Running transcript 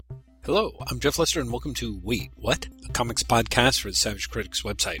Hello, I'm Jeff Lester, and welcome to Wait, What? A comics podcast for the Savage Critics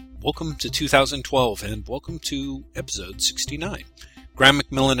website. Welcome to 2012, and welcome to episode 69. Graham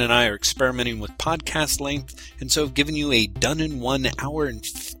McMillan and I are experimenting with podcast length, and so have given you a done-in-1 hour and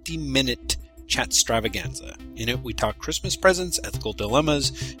 50-minute chat extravaganza. In it, we talk Christmas presents, ethical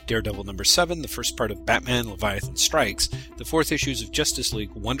dilemmas, Daredevil number 7, the first part of Batman, Leviathan Strikes, the fourth issues of Justice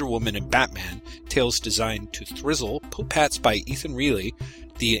League, Wonder Woman, and Batman, tales designed to thrizzle, Pope Hats by Ethan Reilly,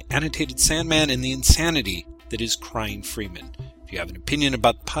 the annotated Sandman, and the insanity that is Crying Freeman. If you have an opinion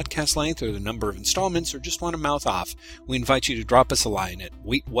about the podcast length or the number of installments, or just want to mouth off, we invite you to drop us a line at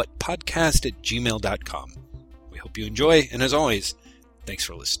waitwhatpodcast@gmail.com. We hope you enjoy, and as always, thanks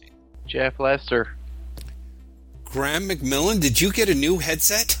for listening. Jeff Lester. Graham McMillan, did you get a new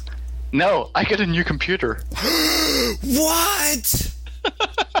headset? No, I get a new computer. What?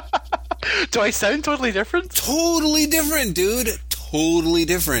 Do I sound totally different? Totally different, dude. Totally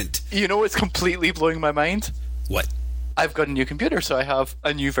different. You know what's completely blowing my mind? What? I've got a new computer, so I have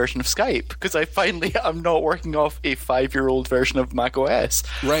a new version of Skype, because I'm not working off a 5-year-old version of Mac OS.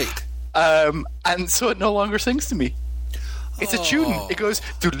 Right. And so it no longer sings to me. It's a tune. It goes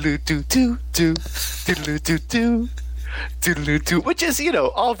doodle-doo-doo-doo, doodle-doo-doo, doodle-doo-doo, which is,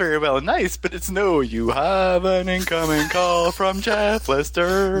 all very well and nice, but it's no, you have an incoming call from Jeff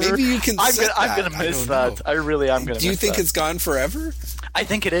Lester. Maybe you can I'm going to miss that. I really am going to miss that. Do you think it's gone forever? I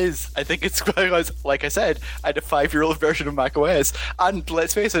think it is. I think it's because, like I said, I had a 5-year-old version of macOS, and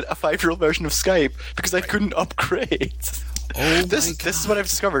let's face it, a 5-year-old version of Skype, because I couldn't upgrade. Oh this is what I've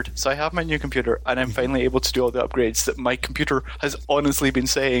discovered. So I have my new computer, and I'm finally able to do all the upgrades that my computer has honestly been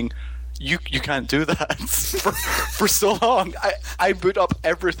saying, you can't do that for so long. I boot up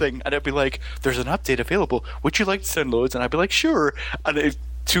everything, and it'd be like, there's an update available. Would you like to download? And I'd be like, sure. And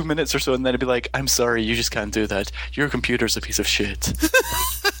 2 minutes or so, and then it'd be like, I'm sorry, you just can't do that. Your computer's a piece of shit.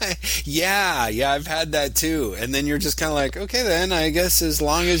 Yeah, I've had that too. And then you're just kind of like, okay then, I guess as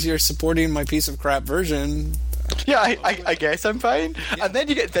long as you're supporting my piece of crap version... Yeah, I guess I'm fine. Yeah. And then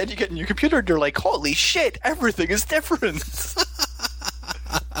you get a new computer, and you're like, holy shit, everything is different.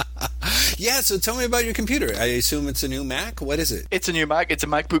 Yeah, so tell me about your computer. I assume it's a new Mac? What is it? It's a new Mac. It's a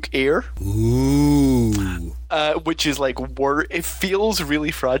MacBook Air. Ooh. Which is like, it feels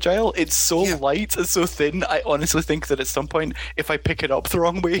really fragile. It's so light and so thin. I honestly think that at some point, if I pick it up the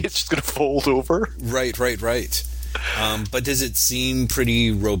wrong way, it's just going to fold over. Right. But does it seem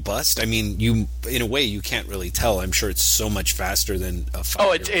pretty robust? I mean, in a way, you can't really tell. I'm sure it's so much faster than a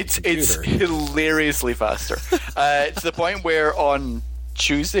 5-year-old it's hilariously faster. To the point where on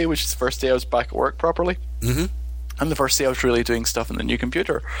Tuesday, which is the first day I was back at work properly, and the first day I was really doing stuff on the new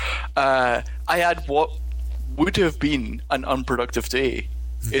computer, I had what would have been an unproductive day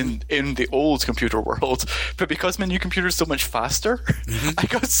in the old computer world, but because my new computer is so much faster, I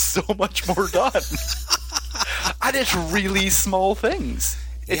got so much more done. And it's really small things.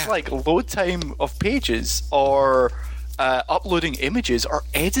 It's like load time of pages, or uploading images, or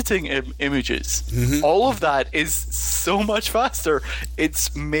editing images. All of that is so much faster. It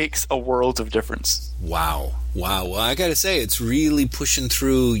makes a world of difference. Wow. Well, I gotta say, it's really pushing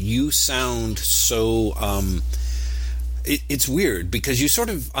through. You sound so... It's weird, because you sort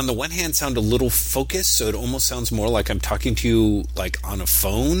of, on the one hand, sound a little focused, so it almost sounds more like I'm talking to you like on a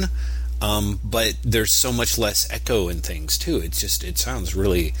phone. But there's so much less echo and things too. It sounds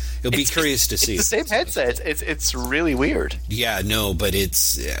really. You'll be curious to see. It's the same headset. It's really weird. Yeah, no, but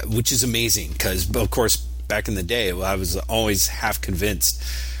which is amazing, because of course back in the day, I was always half convinced.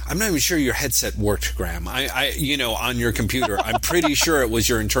 I'm not even sure your headset worked, Graham. I on your computer, I'm pretty sure it was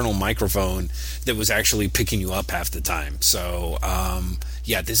your internal microphone that was actually picking you up half the time. So,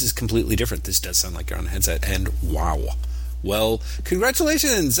 this is completely different. This does sound like your own headset, and wow. Well,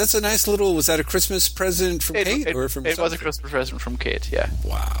 congratulations! That's a nice little... Was that a Christmas present from Kate? Or from It was a Christmas present from Kate, yeah.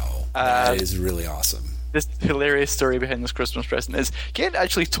 Wow. That is really awesome. This hilarious story behind this Christmas present is Kate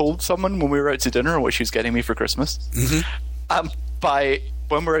actually told someone when we were out to dinner what she was getting me for Christmas. By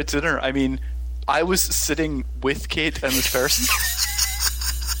when we were out to dinner, I mean, I was sitting with Kate and this person.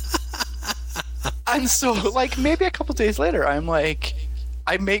 And so, like, maybe a couple days later, I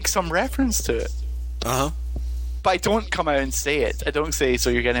make some reference to it. But I don't come out and say it. I don't say, so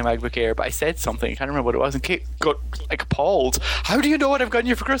you're getting a MacBook Air, but I said something. I can't remember what it was. And Kate got, appalled. How do you know what I've gotten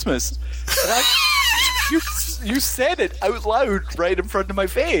you for Christmas? And you said it out loud right in front of my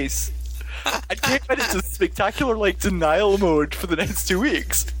face. And Kate went into spectacular, denial mode for the next 2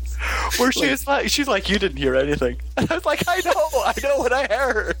 weeks. Where she's like, you didn't hear anything. And I was like, I know what I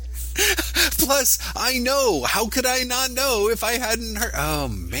heard. Plus, I know. How could I not know if I hadn't heard? Oh,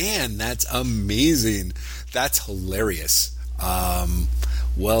 man, that's amazing. That's hilarious.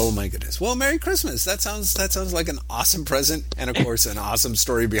 Well, my goodness. Well, Merry Christmas. That sounds like an awesome present, and of course, an awesome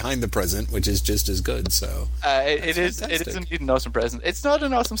story behind the present, which is just as good. So it is indeed an awesome present. It's not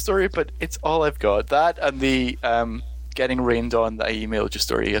an awesome story, but it's all I've got. That and the getting rained on that I emailed your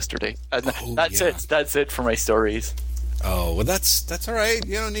story yesterday. And that's it. That's it for my stories. Oh, well, that's all right.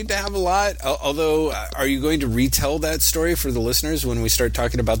 You don't need to have a lot. Although, are you going to retell that story for the listeners when we start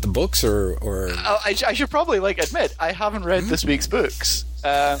talking about the books, or? I should probably admit I haven't read this week's books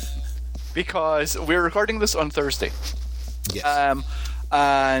because we're recording this on Thursday. Yes.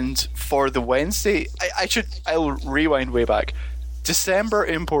 And for the Wednesday, I'll rewind way back. December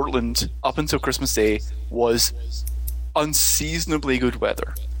in Portland up until Christmas Day was unseasonably good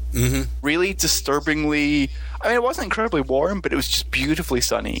weather. Mm-hmm. Really disturbingly. I mean, it wasn't incredibly warm, but it was just beautifully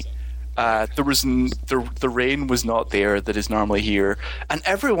sunny. The rain was not there that is normally here, and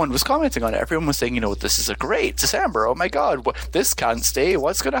everyone was commenting on it. Everyone was saying, this is a great December. Oh my God, this can't stay.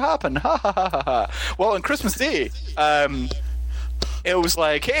 What's going to happen? Ha ha ha ha ha. Well, on Christmas Day, it was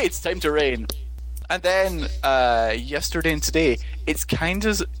like, hey, it's time to rain. And then yesterday and today, it's kind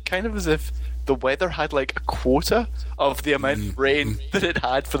of as if the weather had a quota of the amount of rain that it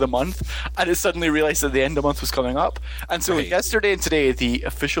had for the month, and it suddenly realized that the end of the month was coming up. And so yesterday and today, the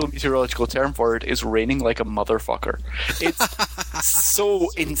official meteorological term for it is raining like a motherfucker. It's so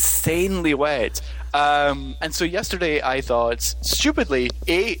insanely wet. And so yesterday I thought, stupidly,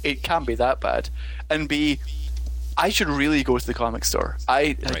 A, it can't be that bad, and B, I should really go to the comic store.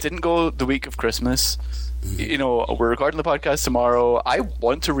 I didn't go the week of Christmas. We're recording the podcast tomorrow. I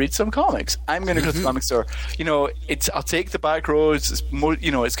want to read some comics. I'm going to go to the comic store. I'll take the back roads. It's more,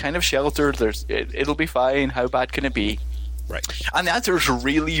 it's kind of sheltered. It'll be fine. How bad can it be? Right. And the answer is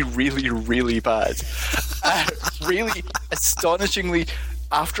really, really, really bad. Really, astonishingly,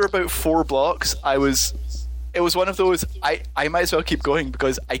 after about 4 blocks, it was one of those, I might as well keep going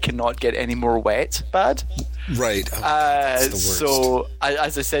because I cannot get any more wet bad. Right. That's the worst. So,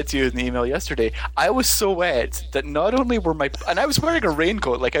 as I said to you in the email yesterday, I was so wet that not only were and I was wearing a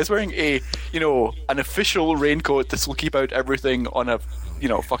raincoat, I was wearing an official raincoat that will keep out everything on a,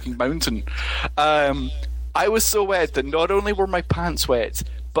 fucking mountain. I was so wet that not only were my pants wet,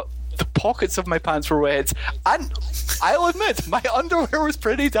 but the pockets of my pants were wet, and I'll admit my underwear was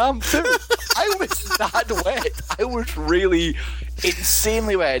pretty damp too. I was that wet. I was really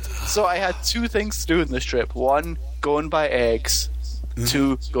insanely wet. So I had 2 things to do in this trip. 1, go and buy eggs.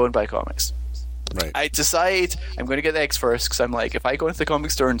 2, go and buy comics. Right. I decide I'm going to get the eggs first because I'm like, if I go into the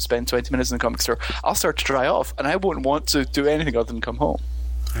comic store and spend 20 minutes in the comic store, I'll start to dry off, and I won't want to do anything other than come home.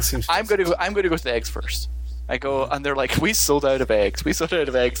 I'm going to go to the eggs first. I go, and they're like, we sold out of eggs. We sold out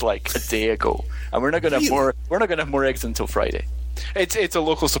of eggs a day ago, and we're not going to have more. We're not going to have more eggs until Friday. It's a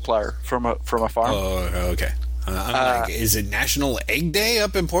local supplier from a farm. Oh, okay. I'm is it National Egg Day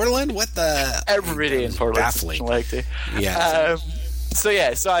up in Portland? What the? Every day in Portland. Baffling. National Egg Day. Yeah.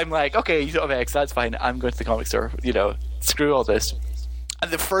 So I'm like, okay, you don't have eggs, that's fine. I'm going to the comic store. Screw all this.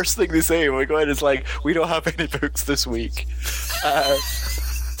 And the first thing they say when we go in is we don't have any books this week.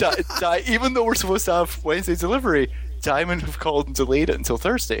 Even though we're supposed to have Wednesday delivery, Diamond have called and delayed it until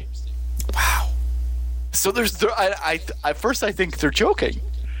Thursday. Wow. So at first I think they're joking,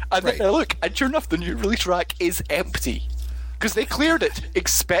 and then I look, and sure enough, the new release rack is empty because they cleared it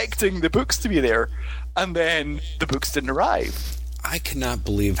expecting the books to be there, and then the books didn't arrive. I cannot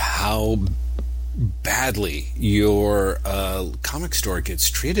believe how badly your comic store gets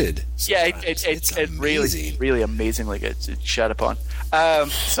treated. Sometimes. Yeah, it really, really amazingly gets shat upon.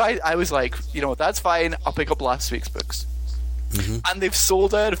 So I was like, that's fine. I'll pick up last week's books. And they've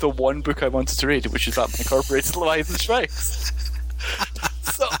sold out of the 1 book I wanted to read, which is Batman Incorporated Leviathan Strikes.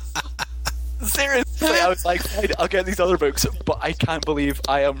 So, seriously, I was like, fine, I'll get these other books, but I can't believe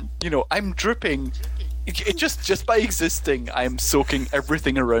I am, I'm dripping. It just by existing, I am soaking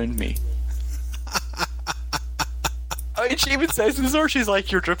everything around me. I mean, she even says in the store, she's like,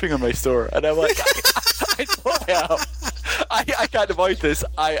 you're dripping on my store. And I'm like, I know I am. I can't avoid this.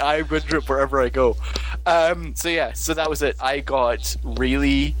 I'm going to drip wherever I go. So that was it. I got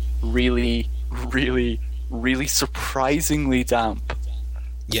really, really, really, really surprisingly damp.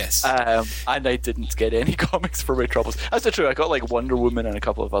 Yes. And I didn't get any comics for my troubles. That's not true. I got Wonder Woman and a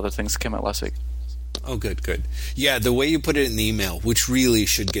couple of other things that came out last week. Oh, good. Yeah, the way you put it in the email, which really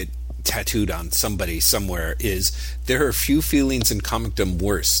should get tattooed on somebody somewhere, is there are few feelings in comicdom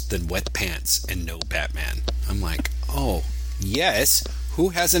worse than wet pants and no Batman. I'm like, oh, yes. Who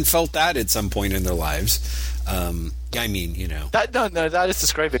hasn't felt that at some point in their lives? I mean, That, no, that is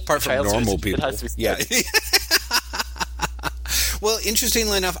describing apart from normal people. It has to be yeah. Well,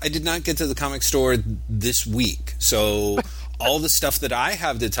 interestingly enough, I did not get to the comic store this week. So all the stuff that I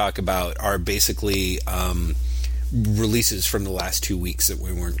have to talk about are basically releases from the last 2 weeks that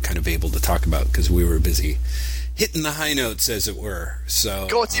we weren't kind of able to talk about because we were busy hitting the high notes, as it were. So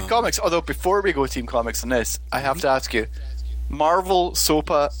go Team Comics. Although before we go Team Comics on this, I have to ask you, Marvel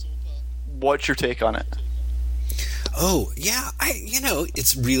SOPA, what's your take on it? Oh, yeah,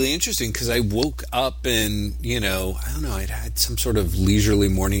 it's really interesting because I woke up and, I don't know, I'd had some sort of leisurely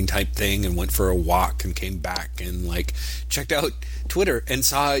morning type thing and went for a walk and came back and, checked out Twitter and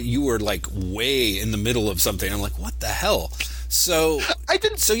saw you were, way in the middle of something. I'm like, what the hell? So I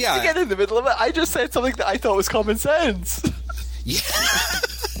didn't get in the middle of it. I just said something that I thought was common sense. Yeah.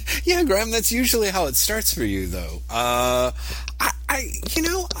 Yeah, Graham, that's usually how it starts for you, though. I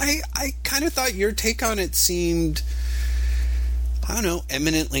kind of thought your take on it seemed, I don't know,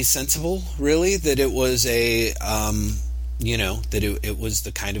 eminently sensible, really, that it was that it was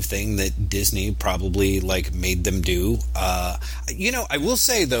the kind of thing that Disney probably, made them do. I will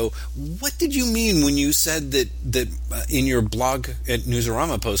say, though, what did you mean when you said that in your blog at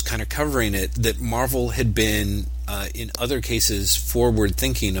Newsarama post, kind of covering it, that Marvel had been, in other cases,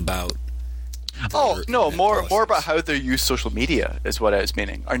 forward-thinking about... Oh, no, more about how they use social media is what I was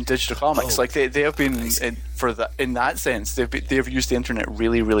meaning, or in digital comics. They have been, in that sense, they've used the internet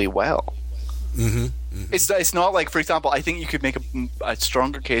really, really well. Mm-hmm. Mm-hmm. It's not like, for example, I think you could make a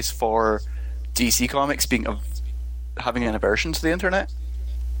stronger case for DC Comics having an aversion to the internet.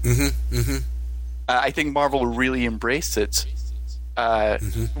 Mm-hmm. Mm-hmm. I think Marvel really embraced it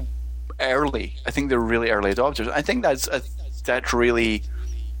early. I think they're really early adopters. I think that's really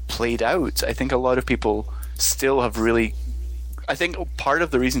played out. I think a lot of people still have really... I think part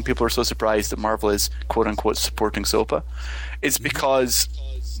of the reason people are so surprised that Marvel is quote-unquote supporting SOPA is because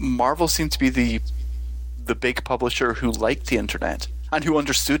Marvel seemed to be the big publisher who liked the internet and who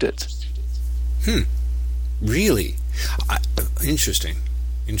understood it. Really? Interesting.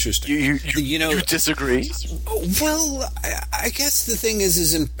 You disagree? Well, I guess the thing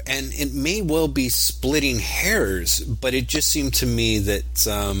is, and it may well be splitting hairs, but it just seemed to me that.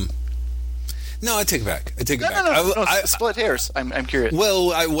 No, I take it back. No, split hairs. I'm curious.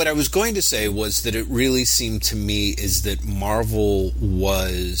 Well, what I was going to say was that it really seemed to me is that Marvel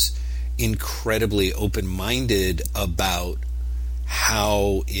was incredibly open-minded about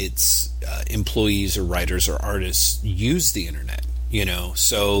how its employees or writers or artists use the internet.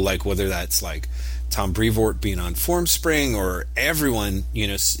 So whether that's Tom Brevoort being on Formspring or everyone,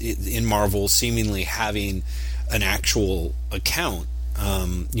 in Marvel seemingly having an actual account,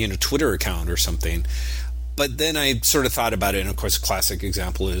 Twitter account or something. But then I sort of thought about it, and of course, a classic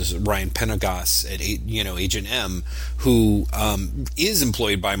example is Ryan Pendergast at Agent M, who is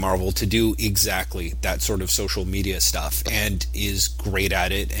employed by Marvel to do exactly that sort of social media stuff, and is great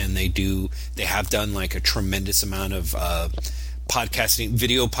at it. And they have done a tremendous amount of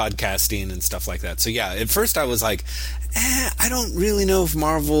video podcasting and stuff like that. So yeah, at first I was like, I don't really know if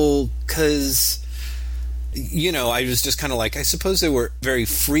Marvel, because I was just kind of I suppose they were very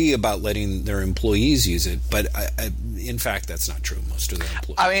free about letting their employees use it, but in fact that's not true. Most of their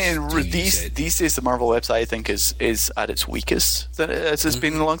employees these days the Marvel website I think is at its weakest that it's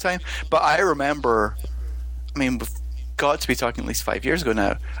been in a long time. But I remember, we've got to be talking at least 5 years ago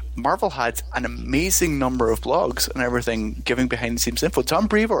now, Marvel had an amazing number of blogs and everything giving behind the scenes info. Tom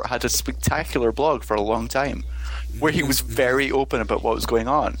Brevoort had a spectacular blog for a long time where he was very open about what was going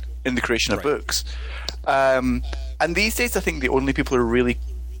on in the creation of books. And these days I think the only people who are really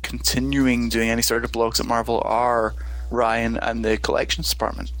continuing doing any sort of blogs at Marvel are Ryan and the collections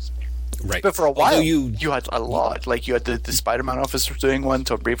department. Right. But for a while you had a lot. You had the Spider-Man office were doing one,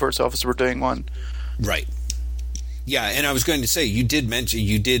 Tom Brevoort's office were doing one. Right. Yeah, and I was going to say, you did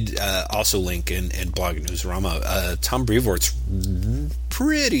also link and blog at Newsarama, Tom Brevoort's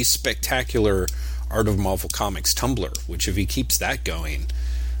pretty spectacular Art of Marvel Comics Tumblr, which if he keeps that going,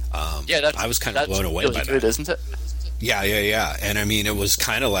 I was kind of blown away really by good, that. Isn't it? Yeah. And it was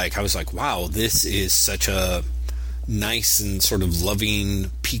kind of I was like, wow, this is such a nice and sort of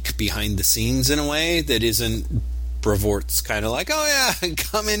loving peek behind the scenes in a way that isn't Brevoort's kind of oh yeah,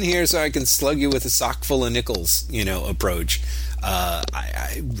 come in here so I can slug you with a sock full of nickels, approach.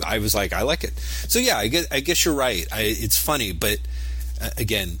 I was like, I like it. So yeah, I guess you're right. It's funny, but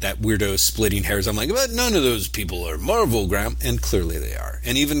again, that weirdo splitting hairs. I'm like, but none of those people are Marvel, Graham, and clearly they are.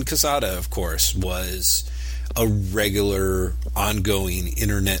 And even Quesada, of course, was a regular, ongoing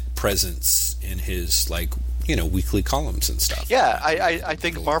internet presence in his weekly columns and stuff. Yeah, I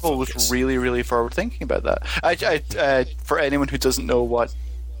think Marvel was really, really forward thinking about that. For anyone who doesn't know what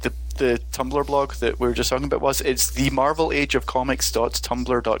the Tumblr blog that we were just talking about was, it's the Marvel Age of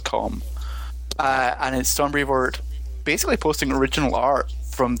Comics.tumblr.com. And it's Tom Brevoort basically posting original art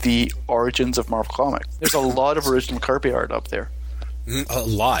from the origins of Marvel Comics. There's a lot of original Kirby art up there. A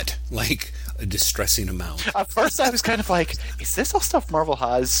lot, like a distressing amount. At first, I was kind of like, "Is this all stuff Marvel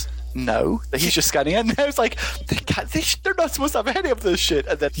has now that he's just scanning in?" And I was like, "They're not supposed to have any of this shit."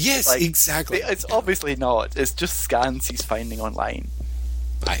 And then, yes, like, exactly. It's obviously not. It's just scans he's finding online.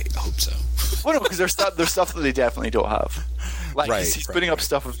 I hope so. Well, no, because there's stuff that they definitely don't have. Like he's putting up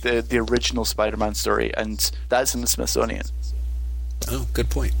stuff of the original Spider-Man story, and that's in the Smithsonian. Oh,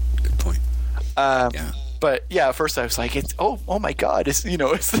 good point. Good point. Yeah. But yeah, at first I was like, "It's oh my god!" Is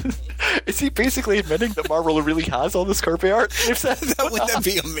he basically admitting that Marvel really has all this Kirby art? Wouldn't that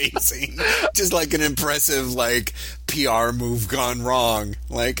be amazing? Just like an impressive PR move gone wrong.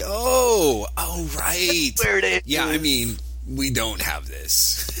 Like, oh right. Yeah, I mean, we don't have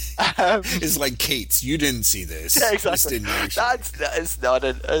this. It's like Kate's. You didn't see this. Yeah, exactly. That is not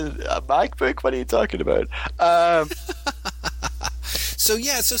a MacBook. What are you talking about? So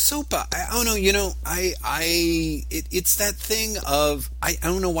SOPA, I don't know, it's that thing of, I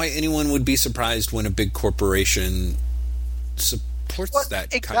don't know why anyone would be surprised when a big corporation supports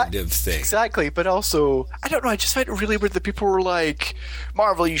kind of thing. Exactly, but also, I don't know, I just find it really weird that people were like,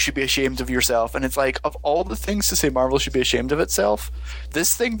 Marvel, you should be ashamed of yourself, and it's like, of all the things to say Marvel should be ashamed of itself,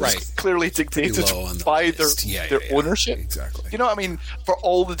 this thing was clearly dictated by their ownership. Exactly. You know what I mean? For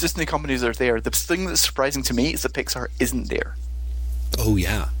all the Disney companies that are there, the thing that's surprising to me is that Pixar isn't there. Oh,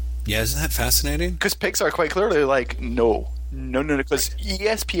 yeah. Yeah, isn't that fascinating? Because Pixar quite clearly like, no, because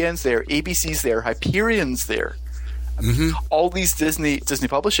ESPN's there, ABC's there, Hyperion's there. All these Disney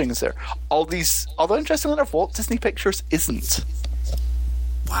publishing is there. All these, although interestingly enough, Walt Disney Pictures isn't.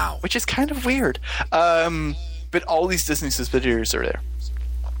 Wow. Which is kind of weird. But all these Disney subsidiaries are there.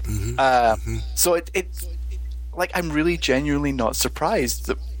 So it like, I'm really genuinely not surprised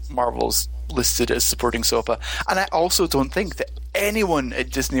that Marvel's listed as supporting SOPA. And I also don't think that anyone at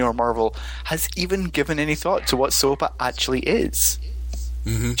Disney or Marvel has even given any thought to what SOPA actually is.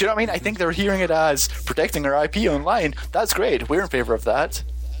 Do you know what I mean? I think they're hearing it as protecting our IP online. That's great. We're in favor of that.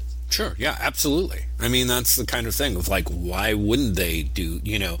 Sure, yeah, absolutely. I mean, that's the kind of thing of like, why wouldn't they do,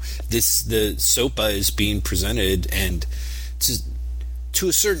 the SOPA is being presented and to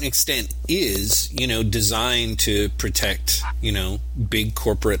a certain extent is, designed to protect, big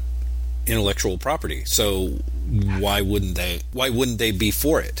corporate intellectual property. So why wouldn't they be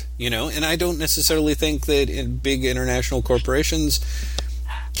for it? And I don't necessarily think that big international corporations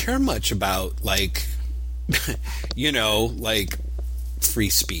care much about free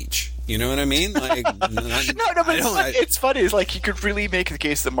speech. You know what I mean? Like, no, but it's funny. It's like you could really make the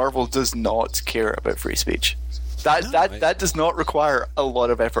case that Marvel does not care about free speech. That does not require a lot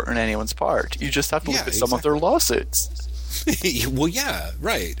of effort on anyone's part. You just have to look at some of their lawsuits. Well, yeah,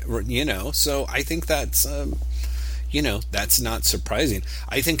 right. So I think that's, that's not surprising.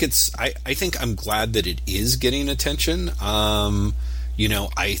 I think I'm glad that it is getting attention.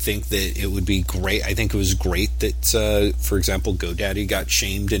 I think that it would be great. I think it was great that, for example, GoDaddy got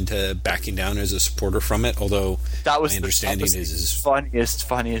shamed into backing down as a supporter from it. Although my understanding is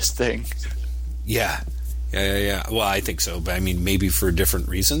funniest thing. Yeah. Well, I think so, but I mean, maybe for different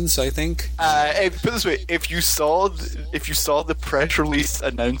reasons. I think. Put it this way: if you saw the press release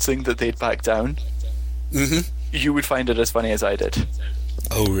announcing that they'd back down, you would find it as funny as I did.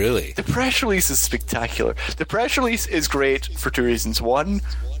 Oh, really? The press release is spectacular. The press release is great for two reasons. One,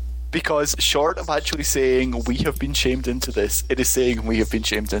 because short of actually saying we have been shamed into this, it is saying we have been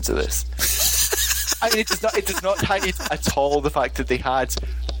shamed into this. I mean, it does not hide at all the fact that they had,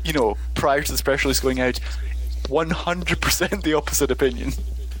 prior to this press release going out, 100% the opposite opinion.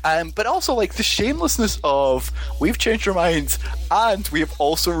 But also, the shamelessness of, we've changed our minds, and we have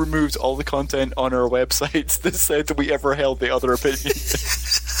also removed all the content on our websites that said that we ever held the other opinion.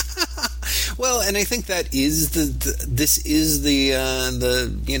 Well, and I think that is this is the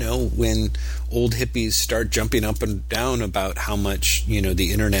when old hippies start jumping up and down about how much,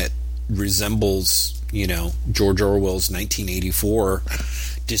 the internet resembles, George Orwell's 1984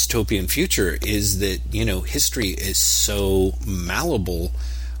 dystopian future, is that, history is so malleable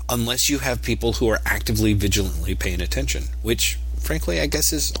unless you have people who are actively, vigilantly paying attention, which, frankly, I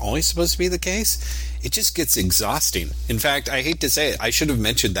guess is always supposed to be the case. It just gets exhausting. In fact, I hate to say it, I should have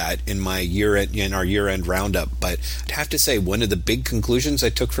mentioned that in our year-end roundup, but I'd have to say one of the big conclusions I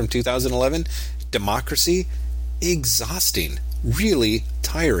took from 2011, democracy, exhausting, really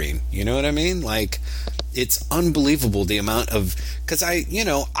tiring. You know what I mean? It's unbelievable the amount of, because I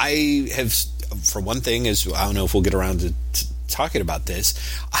have, for one thing, I don't know if we'll get around to talking about this,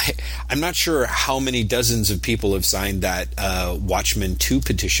 I'm not sure how many dozens of people have signed that Watchmen 2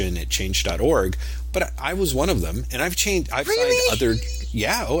 petition at change.org, but I was one of them, and I've changed. I've Really? signed other.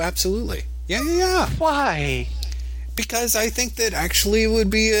 Yeah. Oh, absolutely. Yeah. Why? Because I think that actually it would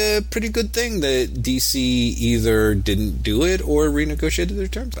be a pretty good thing that DC either didn't do it or renegotiated their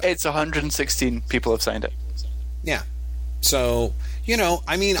terms. It's 116 people have signed it. Yeah. So,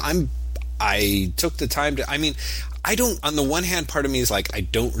 I mean, I took the time to, I mean, I don't, on the one hand, part of me is like, I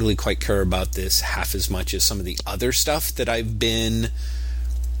don't really quite care about this half as much as some of the other stuff that I've been,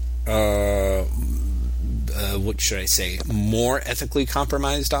 what should I say, more ethically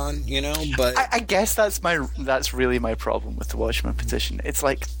compromised on, but I guess that's really my problem with the Watchmen petition. It's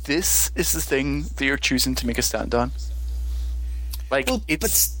like, this is the thing that you're choosing to make a stand on. Like, Well,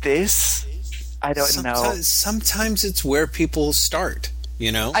 this, I don't know. Sometimes it's where people start,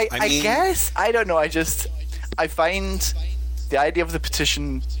 I mean, guess, I don't know, I find the idea of the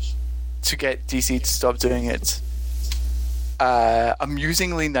petition to get DC to stop doing it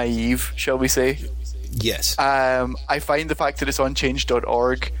amusingly naive, shall we say. Yes. I find the fact that it's on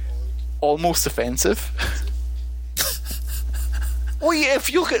change.org almost offensive. Well, yeah,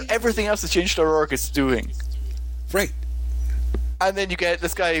 if you look at everything else that change.org is doing. Right. And then you get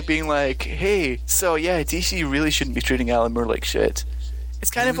this guy being like, hey, so yeah, DC really shouldn't be treating Alan Moore like shit. It's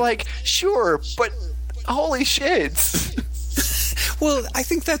kind of like, sure, but holy shit. Well, I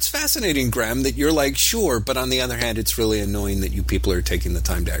think that's fascinating, Graham, that you're like, sure, but on the other hand, it's really annoying that you people are taking the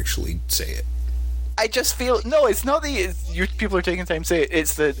time to actually say it. I just feel, no, it's not that you people are taking time to say it,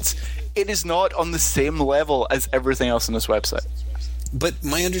 it's that it is not on the same level as everything else on this website. But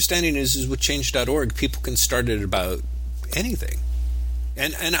my understanding is with change.org, people can start it about anything.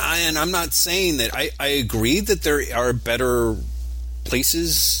 And I'm not saying that I agree that there are better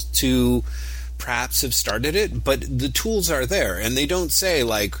places to perhaps have started it, but the tools are there, and they don't say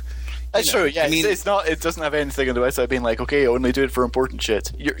like. That's true. Yeah, I mean, it's not. It doesn't have anything on the website being like, okay, only do it for important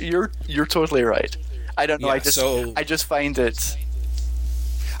shit. You're totally right. I don't know. Yeah, I just find it.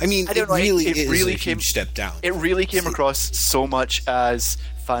 I mean, it really came a huge step down. It really came across so much as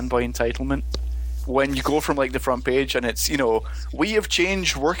fanboy entitlement. When you go from like the front page and it's, we have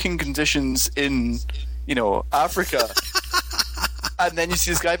changed working conditions in, Africa. And then you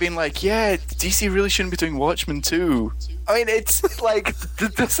see this guy being like, yeah, DC really shouldn't be doing Watchmen too. I mean, it's like, the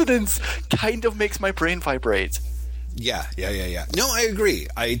dissonance kind of makes my brain vibrate. Yeah. No, I agree.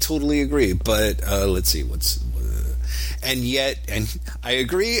 I totally agree. But let's see, and I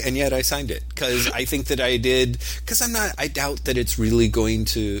agree, and yet I signed it because I think that I did, because I doubt that it's really going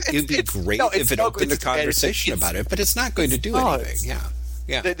to, it would be great if it opened a conversation about it, but it's not going to do anything.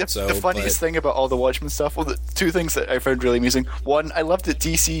 Yeah. The funniest thing about all the Watchmen stuff, well, the two things that I found really amusing. One, I loved that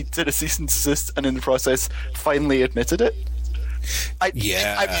DC did a cease and desist and in the process finally admitted it. I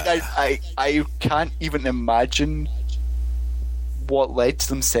can't even imagine what led to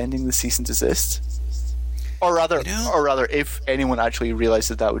them sending the cease and desist. Or rather, if anyone actually realized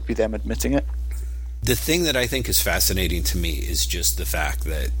that would be them admitting it. The thing that I think is fascinating to me is just the fact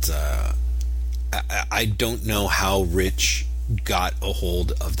that I don't know how Rich got a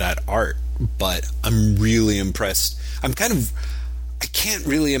hold of that art, but I'm really impressed. I can't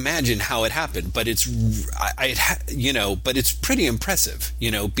really imagine how it happened, but it's but it's pretty impressive,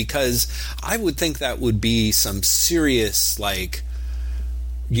 because I would think that would be some serious, like,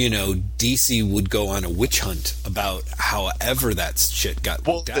 DC would go on a witch hunt about however that shit got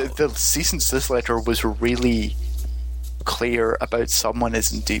worked out. The cease and desist letter was really clear about someone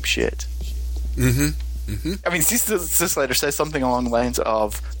is in deep shit. I mean, cease and desist letter says something along the lines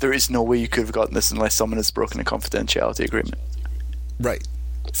of, there is no way you could have gotten this unless someone has broken a confidentiality agreement. Right.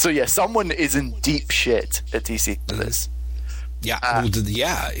 So yeah, someone is in deep shit at DC for this. Yeah,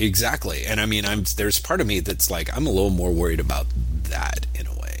 yeah, exactly. And I mean, there's part of me that's like, I'm a little more worried about that in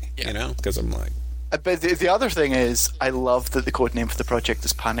a way, because I'm like. But the other thing is, I love that the code name for the project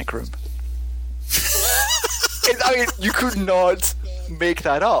is Panic Room. I mean, you could not make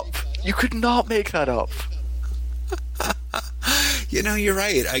that up. You could not make that up. You're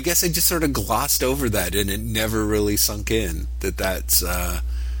right. I guess I just sort of glossed over that, and it never really sunk in that's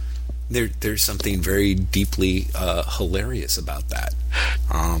there's something very deeply hilarious about that.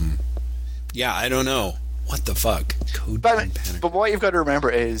 I don't know. What the fuck? Code Panic. But what you've got to remember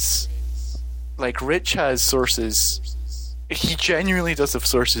is, like, Rich has sources. He genuinely does have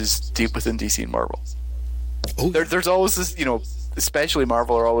sources deep within DC and Marvel. Oh, there's always this, especially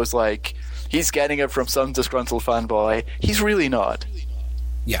Marvel are always like, he's getting it from some disgruntled fanboy. He's really not.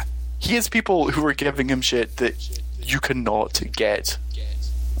 Yeah. He has people who are giving him shit that you cannot get.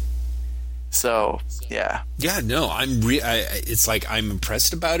 So, yeah. Yeah, no, it's like I'm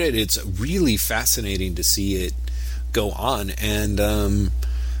impressed about it. It's really fascinating to see it go on. And,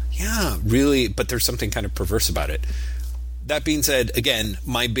 Yeah, really, but there's something kind of perverse about it. That being said, again,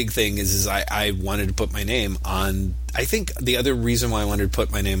 my big thing is I wanted to put my name on... I think the other reason why I wanted to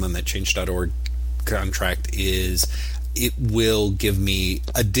put my name on that Change.org contract is it will give me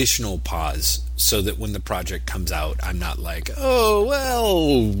additional pause so that when the project comes out, I'm not like, oh,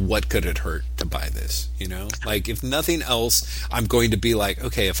 well, what could it hurt to buy this? You know? Like, if nothing else, I'm going to be like,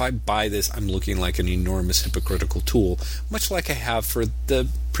 okay, if I buy this, I'm looking like an enormous hypocritical tool, much like I have for the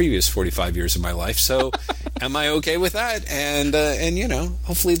previous 45 years of my life. So am I okay with that? And you know,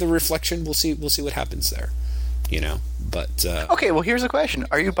 hopefully the reflection, we'll see what happens there, you know? But okay, well, here's a question.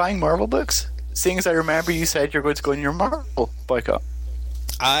 Are you buying Marvel books? Seeing as I remember you said you're going to go in your Marvel boycott.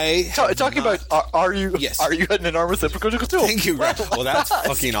 Talking about are you an enormous hypocritical tool? Thank you, Greg. Well, that's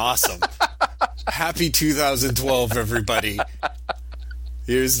fucking awesome. Happy 2012, everybody.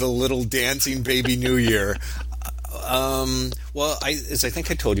 Here's the little dancing baby new year. Well, as I think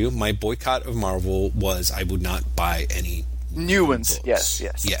I told you, my boycott of Marvel was I would not buy any new ones. Books.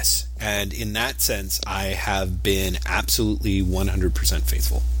 Yes. And in that sense, I have been absolutely 100%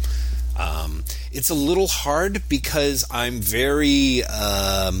 faithful. It's a little hard because I'm very...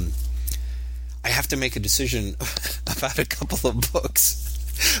 I have to make a decision about a couple of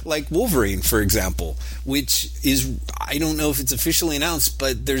books. Like Wolverine, for example, which is... I don't know if it's officially announced,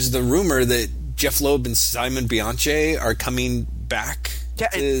 but there's the rumor that Jeff Loeb and Simon Bianchi are coming back. Yeah,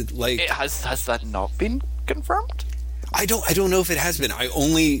 has that not been confirmed? I don't know if it has been.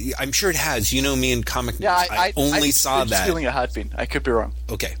 I'm sure it has. You know me in comic news. Yeah, I only saw that. I feeling it had been. I could be wrong.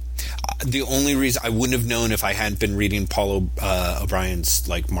 Okay. The only reason I wouldn't have known if I hadn't been reading Paul O'Brien's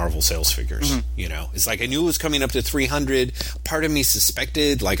like Marvel sales figures. Mm-hmm. You know, it's like I knew it was coming up to 300. Part of me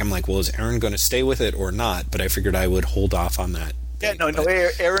suspected, like I'm like, well, is Aaron going to stay with it or not? But I figured I would hold off on that. Yeah, no.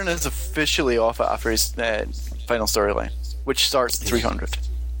 Aaron is officially off after his final storyline, which starts at 300.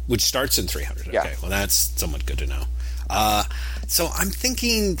 Which starts in 300. Okay, yeah. Well, that's somewhat good to know. So I'm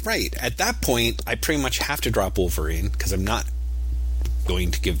thinking, right, at that point, I pretty much have to drop Wolverine because I'm not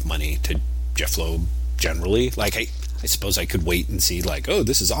going to give money to Jeff Loeb generally. Like, I suppose I could wait and see, like, oh,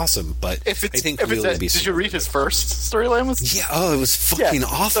 this is awesome, but I think did you read his first storyline? Yeah, it was fucking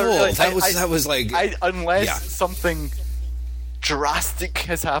awful. That was like... Unless something drastic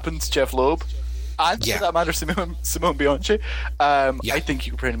has happened to Jeff Loeb, and for that matter, Simone Bianchi, I think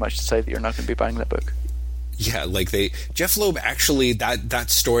you can pretty much decide that you're not going to be buying that book. Yeah, like Jeff Loeb actually, that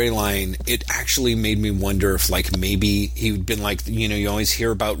storyline, it actually made me wonder if like maybe he'd been like, you know, you always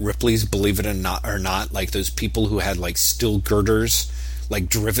hear about Ripley's Believe It or Not, like those people who had like steel girders like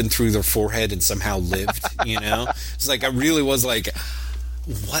driven through their forehead and somehow lived, you know? It's like I really was like,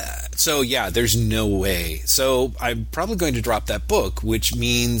 what? So yeah, there's no way. So I'm probably going to drop that book, which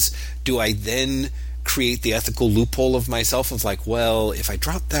means do I then create the ethical loophole of myself of like, well, if I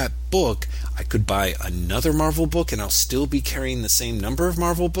drop that book, I could buy another Marvel book and I'll still be carrying the same number of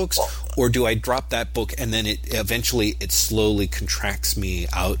Marvel books? Or do I drop that book and then it slowly contracts me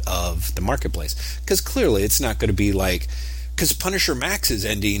out of the marketplace? Because clearly it's not going to be like... Because Punisher Max is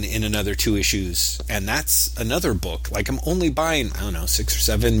ending in another 2 issues, and that's another book. Like, I'm only buying, I don't know, 6 or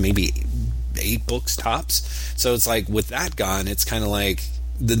 7, maybe 8 books tops. So it's like, with that gone, it's kind of like...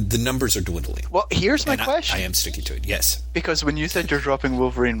 The numbers are dwindling. Well, here's my question. I am sticking to it, yes. Because when you said you're dropping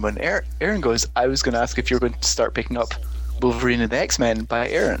Wolverine, when Aaron goes, I was going to ask if you're going to start picking up Wolverine and the X-Men by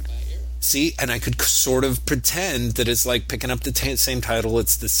Aaron. See, and I could sort of pretend that it's like picking up the same title.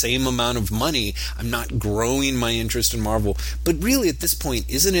 It's the same amount of money. I'm not growing my interest in Marvel. But really, at this point,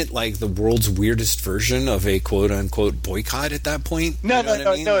 isn't it like the world's weirdest version of a quote-unquote boycott at that point? No,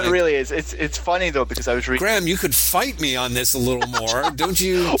 it really is. It's funny, though, because I was reading... Graham, you could fight me on this a little more, don't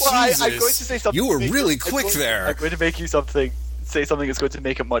you? Well, I'm going to say something... You were really quick there. I'm going to make you say something that's going to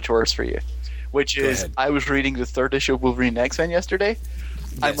make it much worse for you. Which is, I was reading the 3rd issue of Wolverine X-Men yesterday.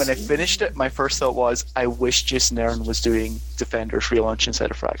 Yes. And when I finished it, my first thought was, I wish Jason Aaron was doing Defenders relaunch instead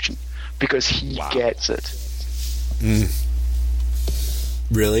of Fraction. Because he gets it. Mm.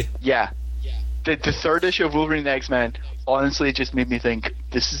 Really? Yeah. The 3rd issue of Wolverine and X-Men honestly just made me think,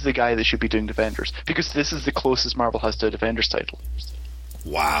 this is the guy that should be doing Defenders. Because this is the closest Marvel has to a Defenders title.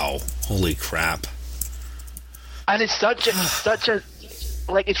 Wow. Holy crap. And it's such a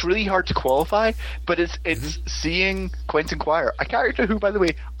like, it's really hard to qualify, but it's seeing Quentin Quire, a character who, by the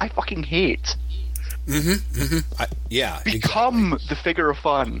way, I fucking hate. Become the figure of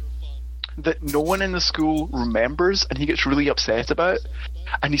fun that no one in the school remembers, and he gets really upset about,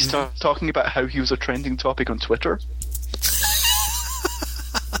 and he starts talking about how he was a trending topic on Twitter.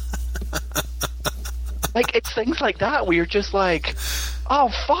 Like, it's things like that where you're just like, oh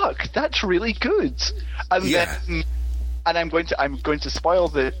fuck, that's really good. And then And I'm going to spoil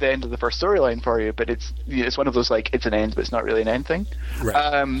the end of the first storyline for you, but it's one of those, like, it's an end, but it's not really an end thing.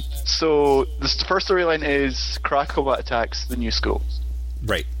 Right. So the first storyline is Krakoa attacks the new school.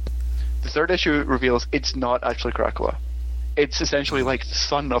 Right. The third issue reveals it's not actually Krakoa. It's essentially like the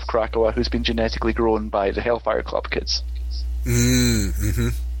son of Krakoa who's been genetically grown by the Hellfire Club kids. Mm-hmm.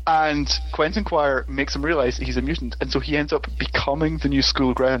 And Quentin Quire makes him realize he's a mutant, and so he ends up becoming the new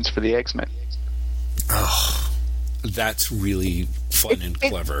school grounds for the X-Men. Oh. That's really fun and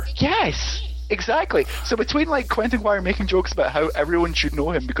clever. Yes, exactly. So between, like, Quentin Quire making jokes about how everyone should know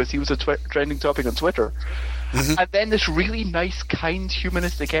him because he was a trending topic on Twitter, and then this really nice, kind,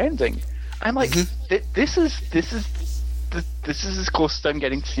 humanistic ending, I'm like, this is as close as I'm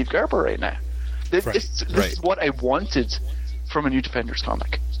getting to Steve Gerber right now. This is what I wanted from a New Defenders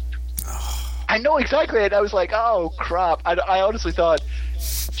comic. I know exactly, and I was like, oh crap! I honestly thought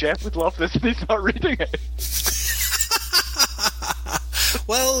Jeff would love this, and he's not reading it.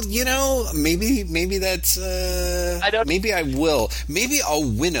 Well, maybe that's. Maybe I will. Maybe I'll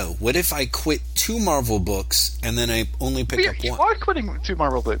winnow. What if I quit 2 Marvel books and then I only pick up 1? You are quitting 2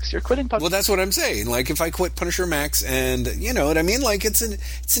 Marvel books. You're quitting Punisher. Well, that's what I'm saying. Like, if I quit Punisher Max, and you know what I mean. Like, it's an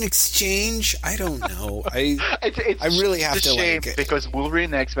exchange. I don't know. I really have to. It's a shame because Wolverine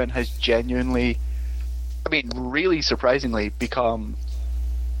and X-Men has genuinely, really surprisingly, become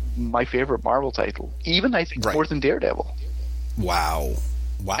my favorite Marvel title. Even I think more than Daredevil. Wow.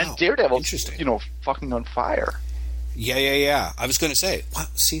 And Daredevil, interesting. Fucking on fire. Yeah. I was going to say, wow,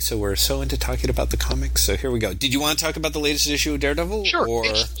 see, so we're so into talking about the comics, so here we go. Did you want to talk about the latest issue of Daredevil? Sure,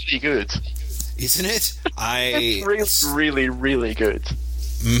 it's pretty good. Isn't it? It's really, really good.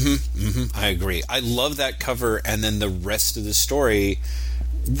 I agree. I love that cover, and then the rest of the story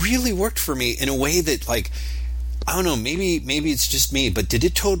really worked for me in a way that, like, I don't know, maybe it's just me, but did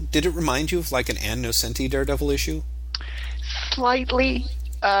it remind you of, like, an Ann Nocenti Daredevil issue? Slightly.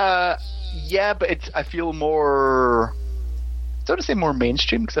 Yeah, but I feel more, I don't want to say more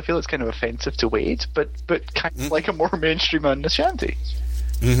mainstream because I feel it's kind of offensive to Wade, but kind of like a more mainstream Ann Nocenti.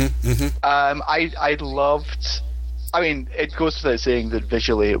 I loved, it goes without saying that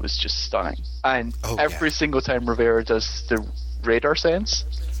visually it was just stunning, and every single time Rivera does the radar sense,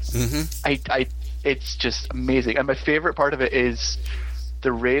 it's just amazing. And my favorite part of it is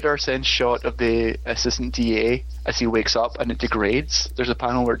the radar sense shot of the assistant DA as he wakes up and it degrades. There's a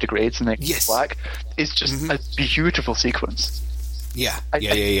panel where it degrades and then it goes black. It's just a beautiful sequence.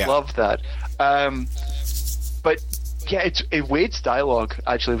 I love that. But yeah, Wade's dialogue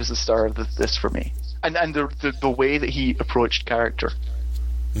actually was the star of this for me, and the way that he approached character.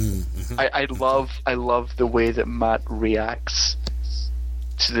 I love the way that Matt reacts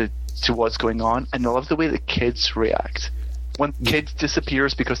to what's going on, and I love the way the kids react. When kids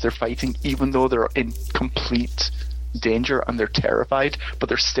disappears because they're fighting, even though they're in complete danger and they're terrified, but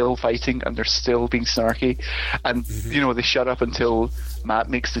they're still fighting and they're still being snarky, and they shut up until Matt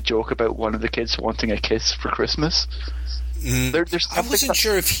makes the joke about one of the kids wanting a kiss for Christmas. I wasn't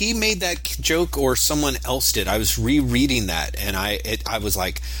sure if he made that joke or someone else did. I was rereading that, and I was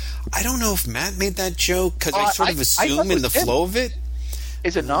like, I don't know if Matt made that joke, because I sort of assume in the flow of it.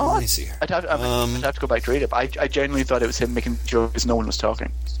 Is it not? Let me see here. I'd have to go back to read it. But I genuinely thought it was him making jokes. No one was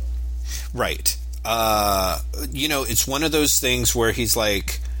talking. Right. It's one of those things where he's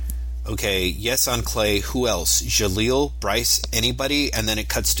like, okay, yes, on Clay, who else? Jaleel, Bryce, anybody? And then it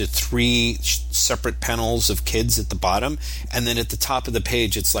cuts to 3 separate panels of kids at the bottom. And then at the top of the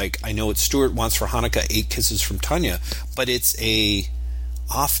page, it's like, I know what Stuart wants for Hanukkah, 8 kisses from Tanya. But it's a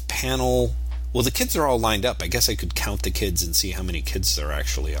off-panel. Well, the kids are all lined up. I guess I could count the kids and see how many kids there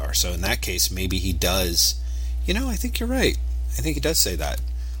actually are. So in that case, maybe he does. I think you're right. I think he does say that.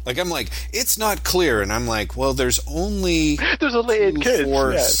 Like, I'm like, it's not clear. And I'm like, well, there's only 8 kids.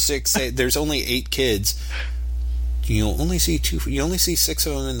 4, 6, 8. There's only 8 kids. You only see 6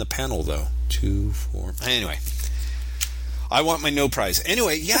 of them in the panel, though. 2, 4. Anyway. I want my no prize.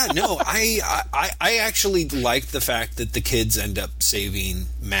 Anyway, I actually like the fact that the kids end up saving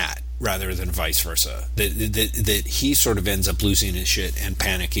Matt rather than vice versa. That he sort of ends up losing his shit and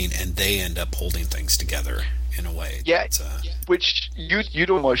panicking, and they end up holding things together in a way. Yeah, which you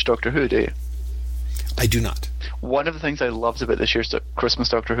don't watch Doctor Who, do you? I do not. One of the things I loved about this year's Christmas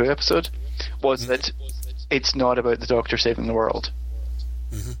Doctor Who episode was that it's not about the Doctor saving the world.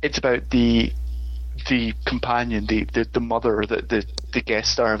 It's about the companion, the mother, the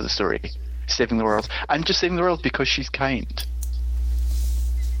guest star of the story, saving the world, and just saving the world because she's kind.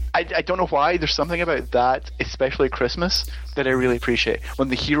 I don't know why. There's something about that, especially at Christmas, that I really appreciate. When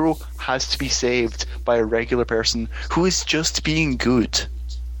the hero has to be saved by a regular person who is just being good.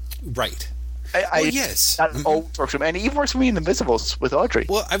 Right. Yes. That always works for me. And it even works for me in The Invisibles with Audrey.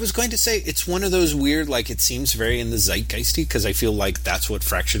 Well, I was going to say, it's one of those weird, like, it seems very in the zeitgeisty, because I feel like that's what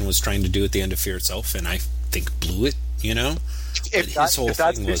Fraction was trying to do at the end of Fear Itself, and I think blew it, you know? If that's what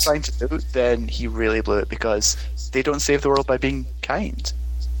he's trying to do, then he really blew it, because they don't save the world by being kind.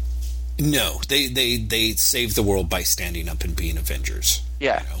 No, they save the world by standing up and being Avengers.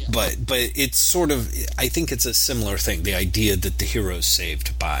 Yeah. You know? But it's sort of, I think it's a similar thing, the idea that the hero's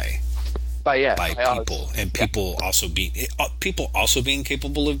saved by people, and people also being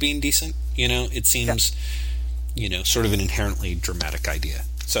capable of being decent. You know, it seems, you know, sort of an inherently dramatic idea.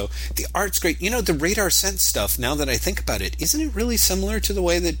 So the art's great. You know, the Radar Sense stuff, now that I think about it, isn't it really similar to the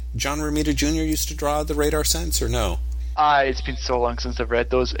way that John Romita Jr. used to draw the Radar Sense, or no? It's been so long since I've read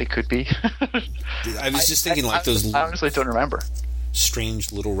those, it could be. I was just thinking, those... I honestly don't remember.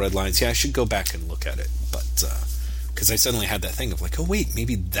 Strange little red lines. Yeah, I should go back and look at it. But, because I suddenly had that thing of like, oh wait,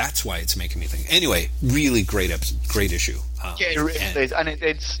 maybe that's why it's making me think. Anyway, really great issue. It really is. And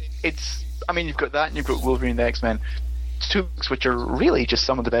it's, I mean, you've got that and you've got Wolverine and the X-Men. Two books which are really just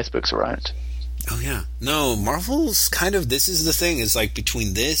some of the best books around. Oh yeah. No, Marvel's kind of, this is the thing, is like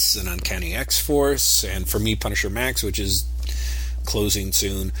between this and Uncanny X-Force, and for me, Punisher Max, which is closing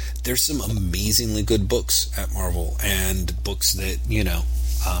soon, there's some amazingly good books at Marvel, and books that, you know,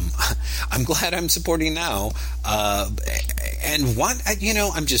 I'm glad I'm supporting now. And you know,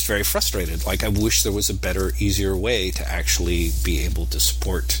 I'm just very frustrated. Like, I wish there was a better, easier way to actually be able to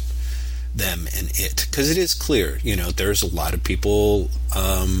support them and it. Because it is clear, you know, there's a lot of people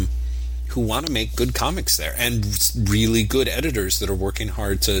who want to make good comics there, and really good editors that are working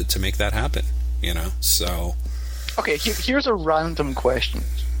hard to make that happen, you know? So... Okay, here's a random question.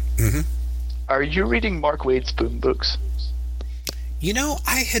 Mm-hmm. Are you reading Mark Waid's Boom books? You know,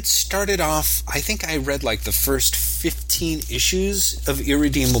 I had started off, I think I read like the first 15 issues of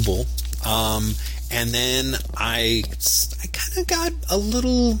Irredeemable, and then I kind of got a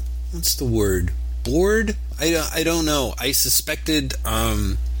little, what's the word, bored? I don't know. I suspected,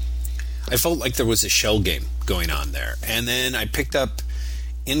 I felt like there was a shell game going on there. And then I picked up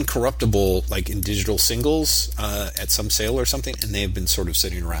Incorruptible, like in digital singles, at some sale or something, and they have been sort of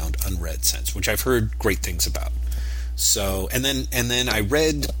sitting around unread since, which I've heard great things about. So, and then I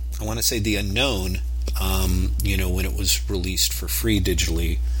read, I want to say The Unknown, you know, when it was released for free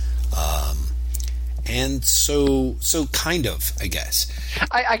digitally, and so kind of, I guess.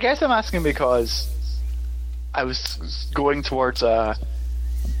 I guess I'm asking because I was going towards, are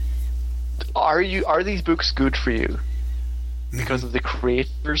these books good for you? Because of the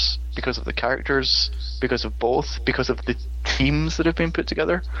creators, because of the characters, because of both, because of the teams that have been put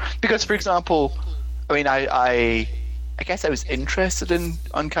together. Because, for example, I mean, I guess I was interested in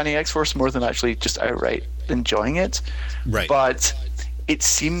Uncanny X-Force more than actually just outright enjoying it. Right. But it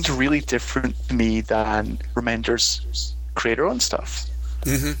seemed really different to me than Remender's creator-owned stuff.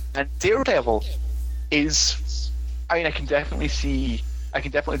 Mm-hmm. And Daredevil is, I mean, I can definitely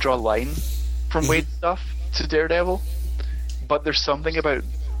draw a line from Wade's stuff to Daredevil. But there's something about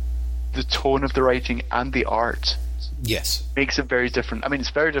the tone of the writing and the art. Yes. Makes it very different. I mean, it's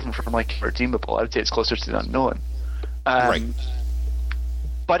very different from like Irredeemable. I would say it's closer to The Unknown. Right.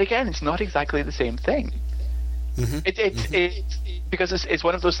 But again, it's not exactly the same thing. Mm-hmm. It's because it's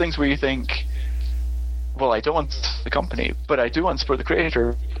one of those things where you think, well, I don't want the company, but I do want to support the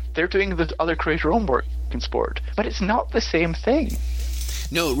creator. They're doing the other creator-owned work in sport, but it's not the same thing.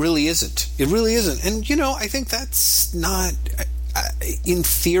 No, it really isn't. It really isn't. And, you know, I think that's not... in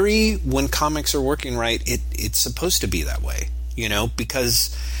theory, when comics are working right, it's supposed to be that way, you know,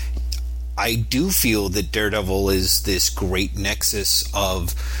 because I do feel that Daredevil is this great nexus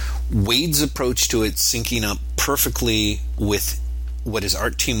of Wade's approach to it syncing up perfectly with what his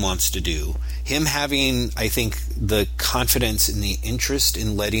art team wants to do. Him having, I think, the confidence and the interest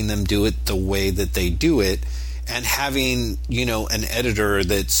in letting them do it the way that they do it, and having, you know, an editor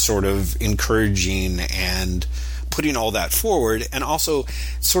that's sort of encouraging and putting all that forward, and also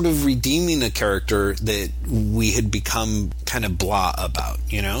sort of redeeming a character that we had become kind of blah about,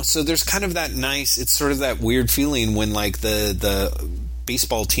 you know? So there's kind of that nice, it's sort of that weird feeling when, like, the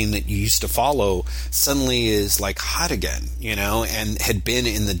baseball team that you used to follow suddenly is, like, hot again, you know, and had been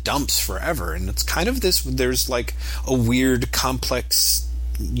in the dumps forever. And it's kind of this, there's, like, a weird, complex,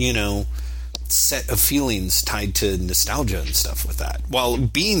 you know, set of feelings tied to nostalgia and stuff with that, while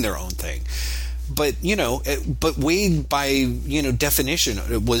being their own thing. But, you know, but Wade, by, you know,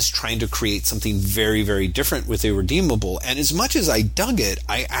 definition, was trying to create something very, very different with Irredeemable. And as much as I dug it,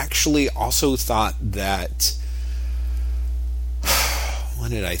 I actually also thought that...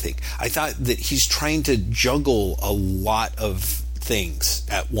 What did I think? I thought that he's trying to juggle a lot of things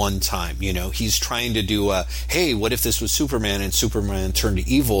at one time. You know, he's trying to do hey, what if this was Superman and Superman turned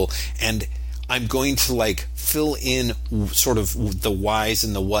evil? And I'm going to like fill in sort of the whys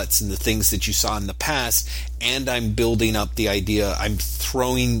and the whats and the things that you saw in the past, and I'm building up the idea. I'm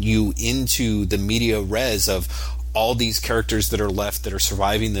throwing you into the media res of all these characters that are left, that are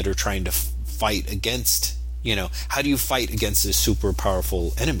surviving, that are trying to fight against, you know, how do you fight against this super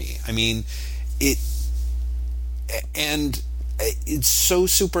powerful enemy? I mean, it's so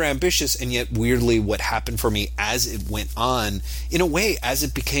super ambitious, and yet weirdly what happened for me as it went on, in a way, as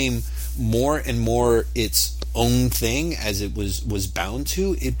it became more and more its own thing, as it was bound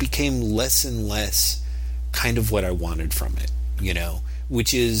to, it became less and less kind of what I wanted from it, you know,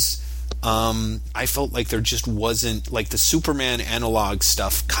 which is I felt like there just wasn't, like, the Superman analog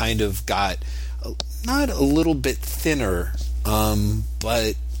stuff kind of got not a little bit thinner,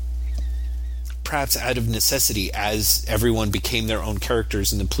 but perhaps out of necessity, as everyone became their own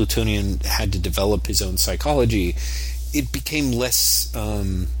characters and the Plutonian had to develop his own psychology, it became less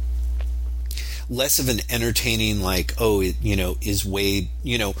of an entertaining, like, oh, it, you know, is Wade,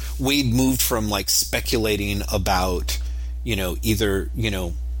 you know, Wade moved from like speculating about, you know, either, you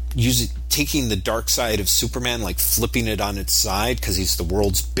know, taking the dark side of Superman, like flipping it on its side because he's the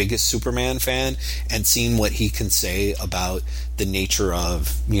world's biggest Superman fan, and seeing what he can say about the nature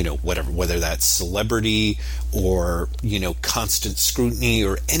of, you know, whatever, whether that's celebrity or, you know, constant scrutiny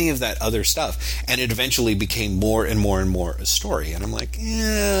or any of that other stuff. And it eventually became more and more and more a story. And I'm like,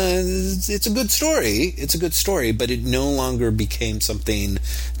 yeah, it's a good story. It's a good story, but it no longer became something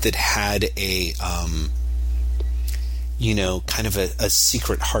that had a, you know, kind of a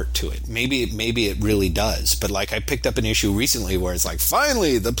secret heart to it. Maybe it really does. But like, I picked up an issue recently where it's like,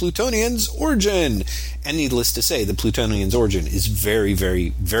 finally, the Plutonian's origin. And needless to say, the Plutonian's origin is very, very,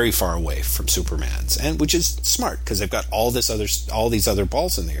 very far away from Superman's, and which is smart because they've got all these other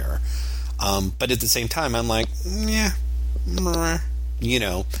balls in the air. But at the same time, I'm like, yeah, you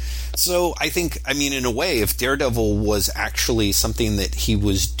know. So I think, I mean, in a way, if Daredevil was actually something that he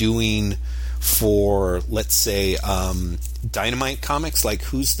was doing for, let's say, Dynamite Comics, like,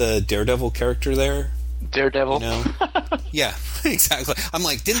 who's the Daredevil character there? Daredevil. You know? Yeah, exactly. I'm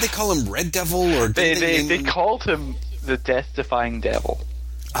like, didn't they call him Red Devil? Or they called him the Death-Defying Devil.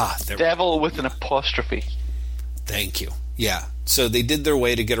 Devil with an apostrophe. Thank you. Yeah. So they did their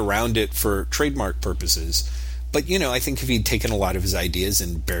way to get around it for trademark purposes. But, you know, I think if he'd taken a lot of his ideas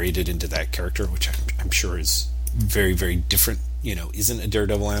and buried it into that character, which I'm sure is very, very different, you know, isn't a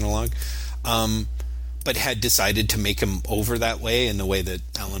Daredevil analog, but had decided to make him over that way, in the way that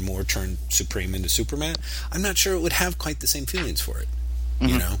Alan Moore turned Supreme into Superman, I'm not sure it would have quite the same feelings for it. Mm-hmm.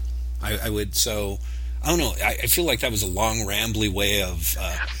 You know, I would. So I don't know. I feel like that was a long, rambly way of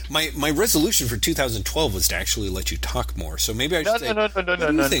my resolution for 2012 was to actually let you talk more. So maybe I should say, no.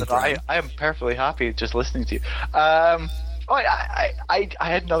 I am perfectly happy just listening to you. I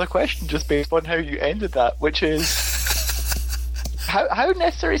had another question just based on how you ended that, which is. How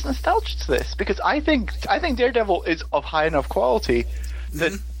necessary is nostalgia to this? Because I think Daredevil is of high enough quality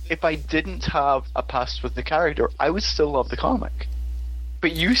that if I didn't have a past with the character, I would still love the comic.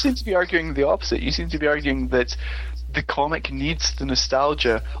 But you seem to be arguing the opposite. You seem to be arguing that the comic needs the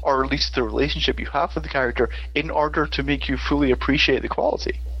nostalgia, or at least the relationship you have with the character, in order to make you fully appreciate the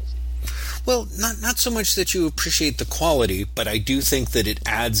quality. Well, not so much that you appreciate the quality, but I do think that it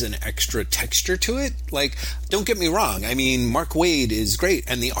adds an extra texture to it. Like, don't get me wrong. I mean, Mark Waid is great,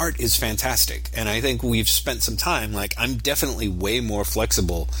 and the art is fantastic. And I think we've spent some time, like, I'm definitely way more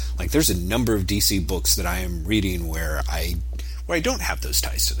flexible. Like, there's a number of DC books that I am reading where I don't have those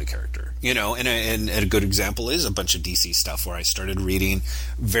ties to the character, you know, and a good example is a bunch of DC stuff where I started reading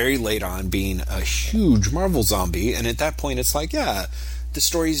very late on, being a huge Marvel zombie, and at that point it's like, yeah, the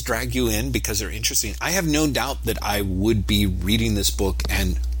stories drag you in because they're interesting. I have no doubt that I would be reading this book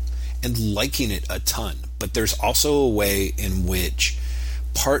and liking it a ton, but there's also a way in which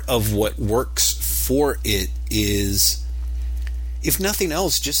part of what works for it is, if nothing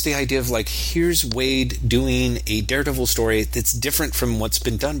else, just the idea of, like, here's Wade doing a Daredevil story that's different from what's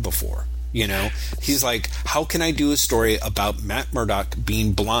been done before. You know, he's like, how can I do a story about Matt Murdock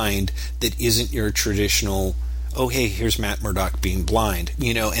being blind that isn't your traditional, oh, hey, here's Matt Murdock being blind,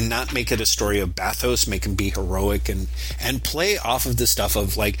 you know, and not make it a story of bathos, make him be heroic, and play off of the stuff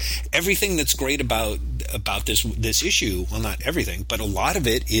of, like, everything that's great about this issue. Well, not everything, but a lot of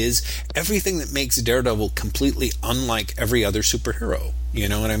it is everything that makes Daredevil completely unlike every other superhero. You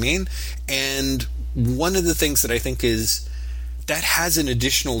know what I mean? And one of the things that I think is that has an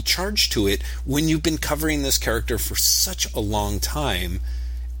additional charge to it when you've been covering this character for such a long time,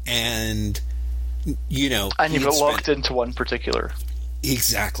 and you know, and you got locked into one particular.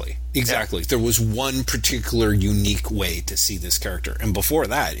 Exactly. There was one particular unique way to see this character, and before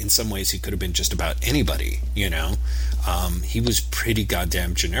that, in some ways, he could have been just about anybody. You know, he was pretty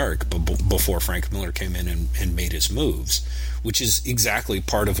goddamn generic before Frank Miller came in and made his moves, which is exactly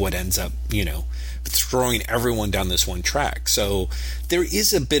part of what ends up, you know, throwing everyone down this one track. So there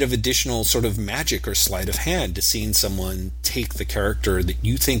is a bit of additional sort of magic or sleight of hand to seeing someone take the character that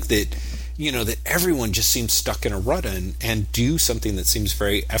you think that, you know, that everyone just seems stuck in a rut in, and do something that seems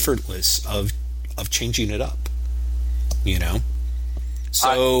very effortless of changing it up, you know?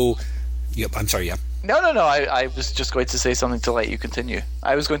 So, yep, I'm sorry, yeah. No, I was just going to say something to let you continue.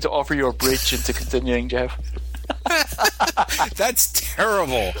 I was going to offer you a bridge into continuing, Jeff. That's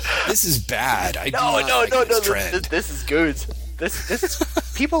terrible. This is bad. No. This is good. This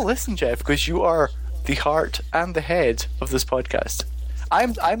is people listen, Jeff, because you are the heart and the head of this podcast.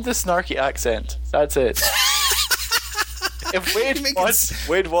 I'm the snarky accent. That's it. If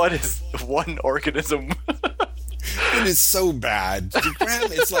Wade one is one organism. It is so bad,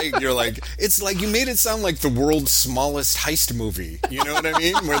 Graham. It's like you made it sound like the world's smallest heist movie. You know what I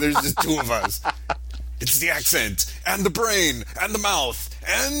mean? Where there's just two of us. It's the accent, and the brain, and the mouth,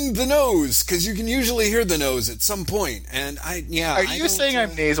 and the nose, because you can usually hear the nose at some point. And Are you saying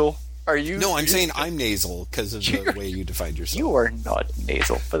I'm nasal? No, I'm saying I'm nasal because of the way you defined yourself. You are not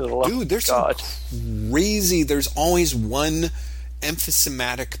nasal, for the love of God. Dude, there's some crazy. There's always one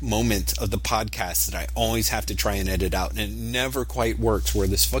emphysematic moment of the podcast that I always have to try and edit out, and it never quite works, where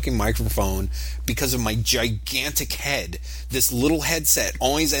this fucking microphone, because of my gigantic head, this little headset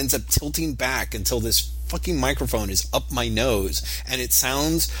always ends up tilting back until this fucking microphone is up my nose, and it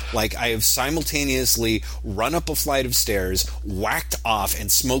sounds like I have simultaneously run up a flight of stairs, whacked off, and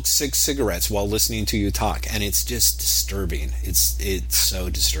smoked 6 cigarettes while listening to you talk, and it's just disturbing. It's so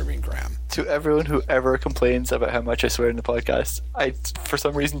disturbing, Graham. To everyone who ever complains about how much I swear in the podcast, I, for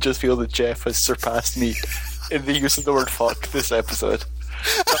some reason, just feel that Jeff has surpassed me in the use of the word fuck this episode.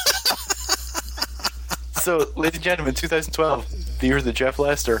 So, ladies and gentlemen, 2012, the year that Jeff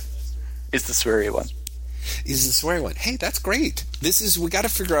Lester is the sweary one. Is the sweary one. Hey, that's great. We got to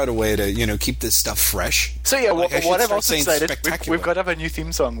figure out a way to, you know, keep this stuff fresh. So yeah, what I've also decided, we've got to have a new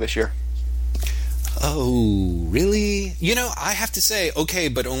theme song this year. Oh, really? You know, I have to say, okay,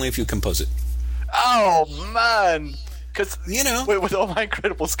 but only if you compose it. Oh, man. Because, you know, with all my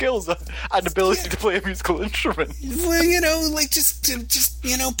incredible skills and ability to play a musical instrument. Well, you know, like just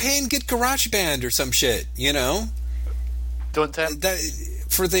you know, pay and get GarageBand or some shit, you know? Don't tempt.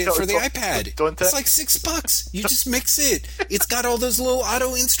 For the iPad, it's like $6. You just mix it. It's got all those little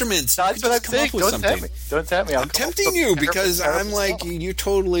auto instruments. That's what I'm saying. Don't tempt me. I'm tempting you because I'm like, you're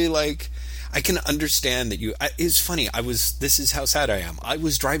totally like, I can understand that you. It's funny. This is how sad I am. I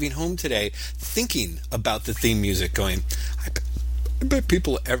was driving home today, thinking about the theme music, going, I bet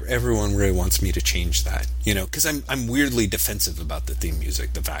everyone really wants me to change that, you know, because I'm weirdly defensive about the theme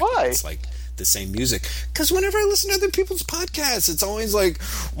music. The fact that it's like the same music, because whenever I listen to other people's podcasts, it's always like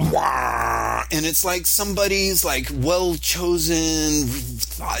wah, and it's like somebody's like well chosen,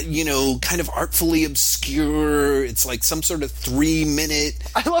 you know, kind of artfully obscure. It's like some sort of 3-minute.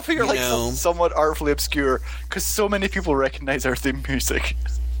 I love how you're somewhat artfully obscure, because so many people recognize our theme music.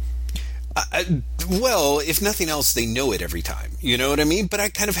 Well, if nothing else, they know it every time. You know what I mean? But I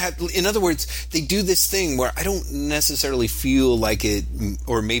kind of in other words, they do this thing where I don't necessarily feel like it,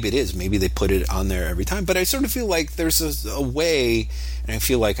 or maybe it is. Maybe they put it on there every time. But I sort of feel like there's a way, and I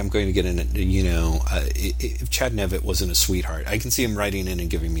feel like I'm going to get in, you know, if Chad Nevitt wasn't a sweetheart, I can see him writing in and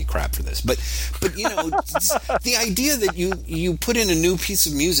giving me crap for this. But you know, the idea that you put in a new piece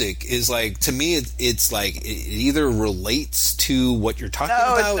of music is like, to me, it's like it either relates to what you're talking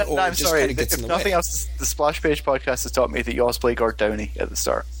about, or I'm just sorry. kind of gets in the way. If nothing else, the Splash Page podcast has taught me that you always play Gord Downey at the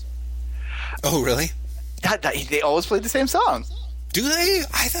start. Oh, really? They always play the same song. Do they?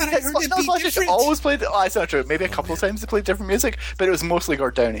 I thought I heard it be different. Always played. Oh, it's not true. Maybe a couple of times they played different music, but it was mostly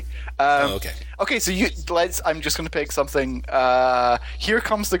Gord Downey. Okay. Okay, so I'm just going to pick something. "Here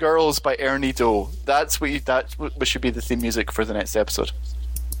Comes the Girls" by Ernie Doe. That's what should be the theme music for the next episode.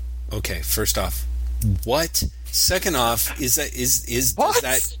 Okay. First off, what? Second off, is that?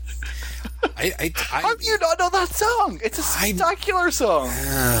 How do you not know that song? It's a spectacular song.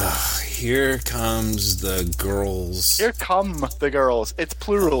 Here comes the girls. Here come the girls. It's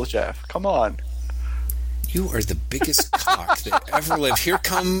plural, Jeff. Come on. You are the biggest cock that ever lived. Here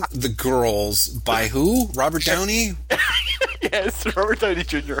come the girls by who? Robert Downey? Yes, Robert Downey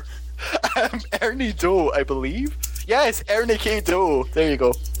Jr. Ernie Doe, I believe. Yes, Ernie K. Doe. There you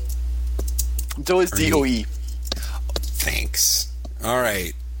go. Doe is D-O-E. Thanks. All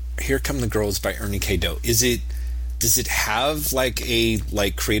right. Here Come the Girls by Ernie K. Doe. Does it have like a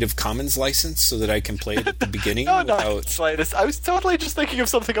Creative Commons license so that I can play it at the beginning? No, not the slightest. I was totally just thinking of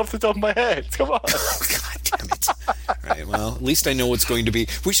something off the top of my head. Come on. Oh, God damn it. Right, well, at least I know what's going to be.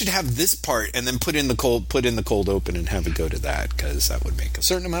 We should have this part and then put in the cold open and have it go to that, because that would make a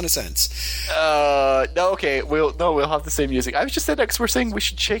certain amount of sense. No, okay. We'll have the same music. I was just saying that because we're saying we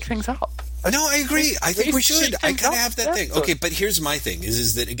should shake things up. No, I agree. I think we should. I kind of have that thing. Okay, but here's my thing: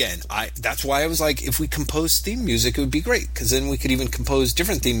 is that again, that's why I was like, if we compose theme music, it would be great, because then we could even compose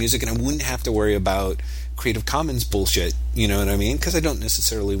different theme music, and I wouldn't have to worry about Creative Commons bullshit. You know what I mean? Because I don't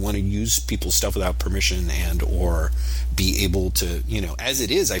necessarily want to use people's stuff without permission and or be able to, as it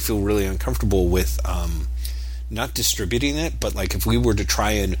is, I feel really uncomfortable with not distributing it, but like if we were to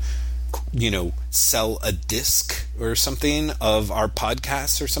try and sell a disc or something of our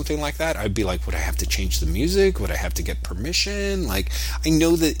podcasts or something like that, I'd be like, would I have to change the music? Would I have to get permission? Like, I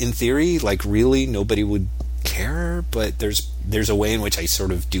know that in theory, like, really nobody would care, but there's a way in which I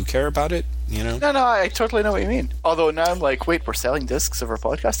sort of do care about it, No, I totally know what you mean. Although now I'm like, wait, we're selling discs of our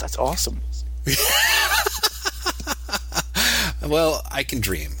podcast? That's awesome. Well, I can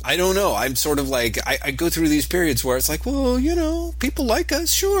dream. I don't know. I'm sort of like, I go through these periods where it's like, well, people like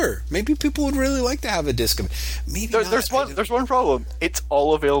us, sure. Maybe people would really like to have a disc of it. Maybe there's one problem. It's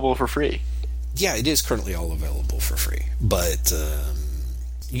all available for free. Yeah, it is currently all available for free. But,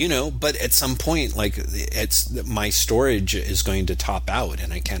 but at some point, like, my storage is going to top out,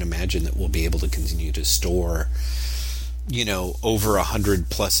 and I can't imagine that we'll be able to continue to store over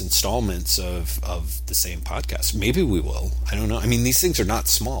 100+ installments of the same podcast. Maybe we will. I don't know. I mean, these things are not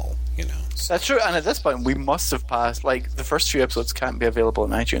small, That's true. And at this point, we must have passed, like, the first few episodes can't be available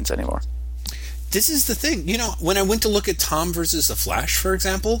on iTunes anymore. This is the thing. When I went to look at Tom versus the Flash, for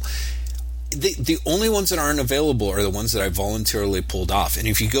example, the only ones that aren't available are the ones that I voluntarily pulled off. And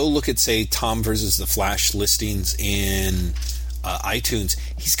if you go look at, say, Tom versus the Flash listings in iTunes,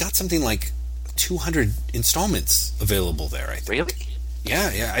 he's got something like 200 installments available there, I think. Really?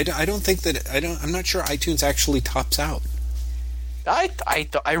 Yeah. I don't think that I'm not sure iTunes actually tops out. I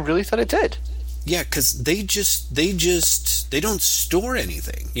really thought it did. Yeah, because they don't store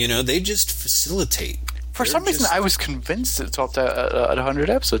anything. They just facilitate. For some reason, I was convinced it topped out at 100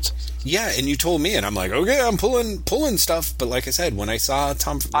 episodes. Yeah, and you told me, and I'm like, okay, I'm pulling stuff. But like I said, when I saw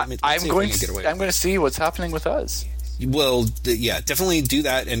Tom, I'm going to see what's happening with us. Well, yeah, definitely do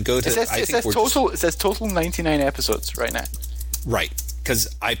that and go to. It says total 99 episodes right now. Right,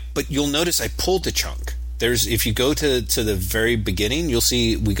 but you'll notice I pulled a chunk. If you go to the very beginning, you'll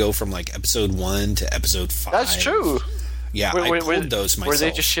see we go from like episode 1 to episode 5. That's true. Yeah, I pulled those myself. Were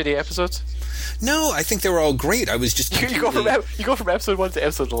they just shitty episodes? No, I think they were all great. I was just you go from episode 1 to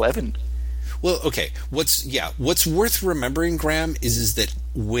episode 11. Well, okay. What's worth remembering, Graham, is that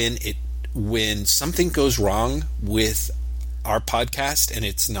when something goes wrong with our podcast and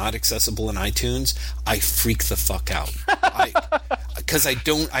it's not accessible in iTunes, I freak the fuck out. Because I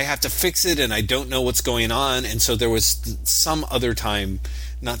have to fix it and I don't know what's going on. And so there was some other time,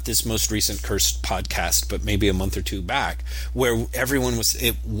 not this most recent Cursed podcast, but maybe a month or two back, where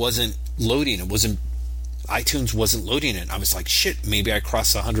it wasn't loading. iTunes wasn't loading it. I was like, shit, maybe I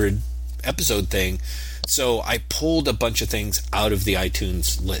crossed the 100 episode thing. So I pulled a bunch of things out of the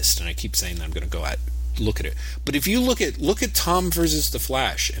iTunes list, and I keep saying that I'm going to go look at it. But if you look at Tom versus the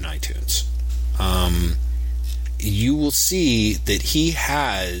Flash in iTunes, you will see that he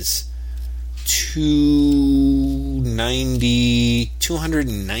has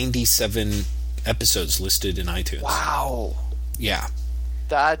 297 episodes listed in iTunes. Wow. Yeah.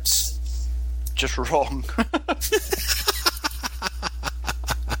 That's just wrong.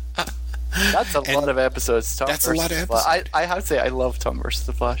 That's a lot of episodes. That's a lot of episodes. I have to say, I love Tom versus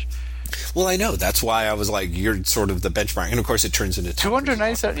the Flash. Well, I know. That's why I was like, you're sort of the benchmark. And of course, it turns into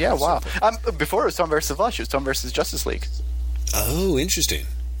 297. Yeah, wow. Before it was Tom versus the Flash, it was Tom versus Justice League. Oh, interesting.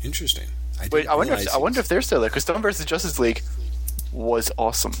 I wonder if they're still there, because Tom versus Justice League was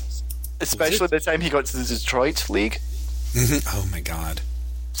awesome. Especially the time he got to the Detroit League. Mm-hmm. Oh, my God.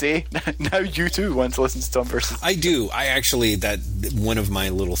 See, now you too want to listen to Tom versus. I do. I actually, that one of my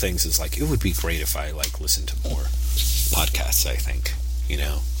little things is like, it would be great if I listened to more podcasts. I think,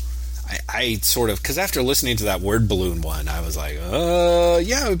 I sort of, because after listening to that Word Balloon one, I was like,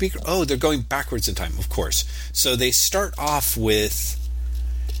 yeah, it would be. Oh, they're going backwards in time, of course. So they start off with,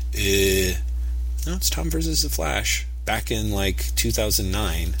 it's Tom versus the Flash back in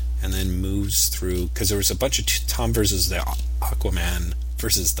 2009, and then moves through, because there was a bunch of Tom versus the Aquaman.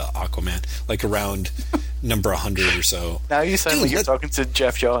 Versus the Aquaman, around number 100 or so. Now you sound like you're talking to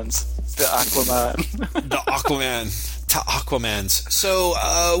Jeff Johns, the Aquaman. The Aquaman. to Aquaman's. So,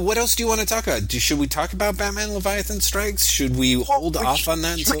 what else do you want to talk about? Should we talk about Batman Leviathan Strikes? Should we hold off on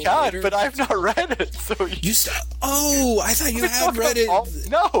that until later? But I've not read it. So I thought you had read it.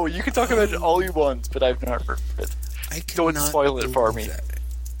 No, you can talk about it all you want, but I've not read it. Don't spoil it for me.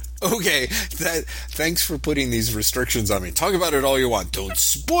 Okay, thanks for putting these restrictions on me. Talk about it all you want. Don't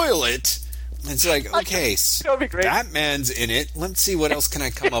spoil it. It's like, okay, that would be great. Batman's in it. Let's see what else can I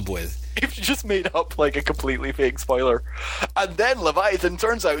come up with. If you just made up like a completely fake spoiler. And then Leviathan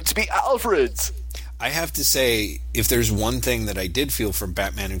turns out to be Alfred's. I have to say, if there's one thing that I did feel from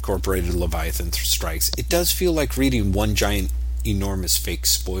Batman Incorporated Leviathan Strikes, it does feel like reading one giant, enormous fake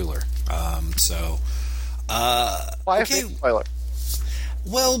spoiler. Why a fake spoiler?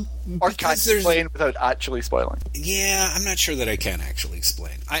 Well, or can't explain without actually spoiling. Yeah, I'm not sure that I can actually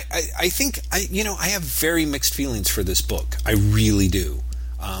explain. I think I have very mixed feelings for this book. I really do.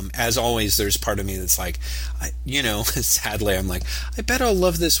 As always, there's part of me that's like, sadly, I'm like, I bet I'll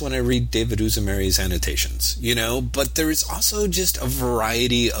love this when I read David Uzumeri's annotations, But there is also just a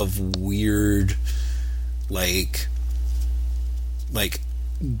variety of weird, like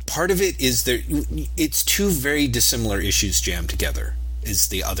part of it is it's two very dissimilar issues jammed together. Is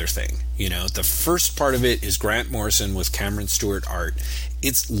the other thing. The first part of it is Grant Morrison with Cameron Stewart art.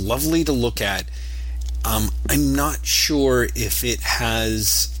 It's lovely to look at. I'm not sure if it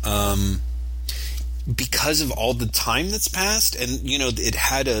has, because of all the time that's passed, and it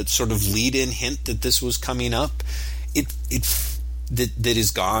had a sort of lead-in hint that this was coming up. That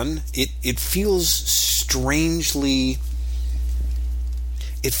is gone. It feels strangely.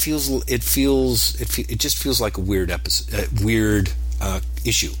 It just feels like a weird episode. Weird.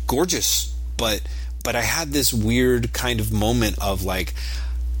 Issue. Gorgeous, but I had this weird kind of moment of like,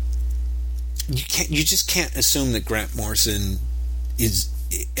 you just can't assume that Grant Morrison is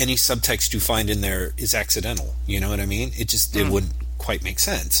any subtext you find in there is accidental. You know what I mean? It wouldn't quite make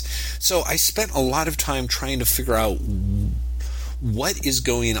sense. So I spent a lot of time trying to figure out what is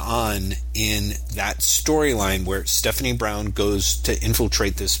going on in that storyline where Stephanie Brown goes to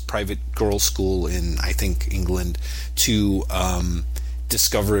infiltrate this private girls' school in, I think, England to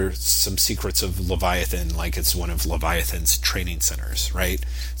discover some secrets of Leviathan, like it's one of Leviathan's training centers, right?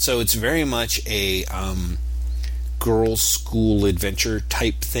 So it's very much a girls' school adventure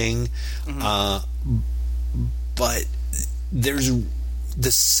type thing, but there's the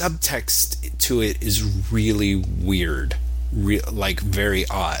subtext to it is really weird, like very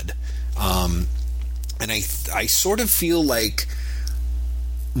odd, and I sort of feel like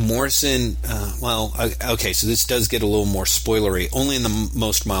Morrison, okay, so this does get a little more spoilery, only in the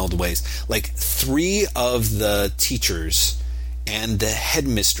most mild ways. Like 3 of the teachers and the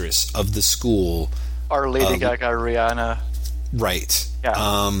headmistress of the school are Lady Gaga, Rihanna. Right.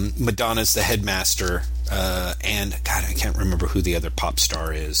 Yeah. Madonna's the headmaster, and God, I can't remember who the other pop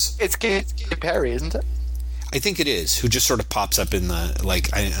star is. It's Katy Perry, isn't it? I think it is, who just sort of pops up in the,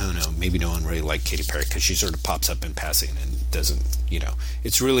 like, I don't know, maybe no one really liked Katy Perry because she sort of pops up in passing and doesn't,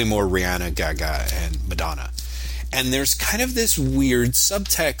 it's really more Rihanna, Gaga, and Madonna. And there's kind of this weird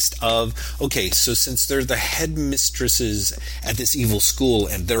subtext of, okay, so since they're the headmistresses at this evil school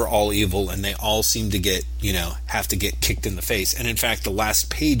and they're all evil and they all seem to get, have to get kicked in the face. And in fact, the last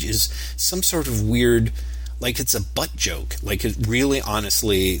page is some sort of weird, like it's a butt joke. Like it really,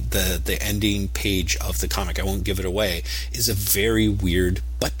 honestly, the ending page of the comic, I won't give it away, is a very weird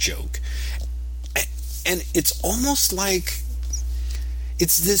butt joke. And it's almost like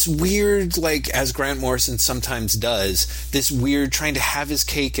it's this weird, like, as Grant Morrison sometimes does, this weird trying to have his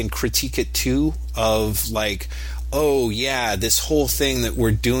cake and critique it too, of like, oh yeah, this whole thing that we're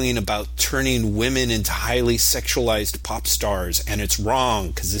doing about turning women into highly sexualized pop stars, and it's wrong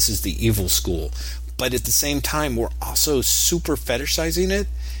because this is the evil school. But at the same time, we're also super fetishizing it.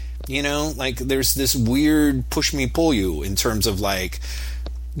 Like there's this weird push me pull you in terms of like,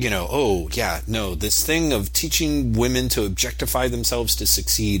 oh yeah, no, this thing of teaching women to objectify themselves to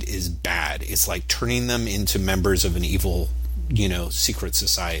succeed is bad. It's like turning them into members of an evil, secret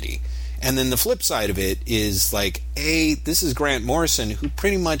society. And then the flip side of it is like, this is Grant Morrison, who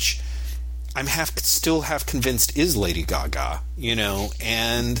pretty much I'm still half convinced is Lady Gaga,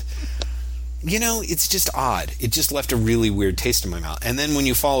 and it's just odd. It just left a really weird taste in my mouth. And then when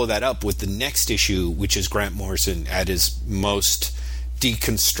you follow that up with the next issue, which is Grant Morrison at his most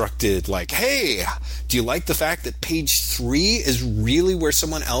deconstructed, like, hey, do you like the fact that page 3 is really where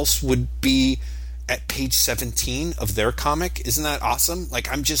someone else would be at page 17 of their comic? Isn't that awesome? Like,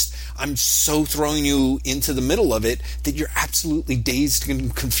 I'm so throwing you into the middle of it that you're absolutely dazed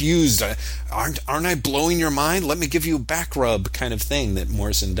and confused. Aren't I blowing your mind? Let me give you a back rub kind of thing that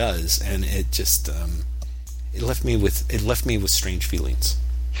Morrison does. And it just, it left me with strange feelings.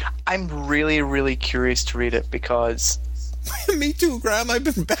 I'm really, really curious to read it because... Me too, Graham. I've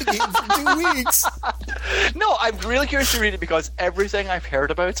been begging for 2 weeks. No, I'm really curious to read it because everything I've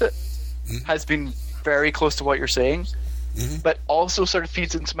heard about it has been very close to what you're saying, but also sort of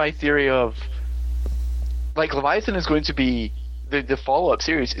feeds into my theory of, like, Leviathan is going to be, the follow-up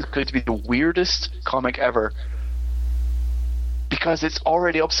series is going to be the weirdest comic ever because it's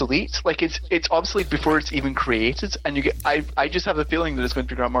already obsolete. Like, it's obsolete before it's even created, and I just have a feeling that it's going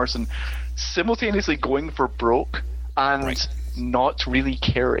to be Grant Morrison simultaneously going for broke and not really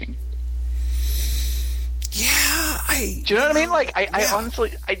caring. Yeah, do you know what I mean? Like, I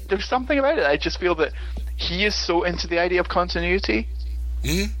honestly, there's something about it. I just feel that he is so into the idea of continuity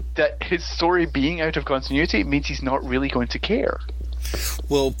that his story being out of continuity means he's not really going to care.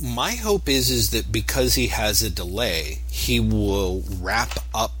 Well, my hope is that because he has a delay, he will wrap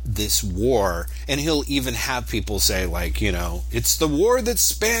up this war, and he'll even have people say, like, you know, it's the war that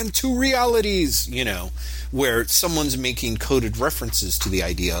spanned 2 realities, you know, where someone's making coded references to the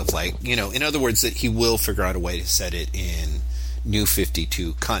idea of, like, you know, in other words, that he will figure out a way to set it in New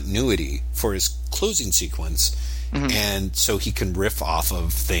 52 continuity for his closing sequence. And so he can riff off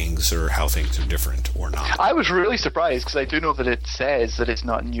of things or how things are different or not. I was really surprised because I do know that it says that it's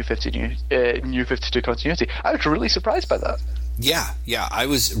not New 52 continuity. I was really surprised by that. Yeah, I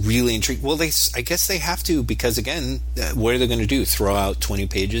was really intrigued. Well, I guess they have to because, again, what are they going to do? Throw out 20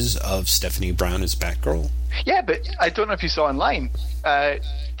 pages of Stephanie Brown as Batgirl? Yeah, but I don't know if you saw online.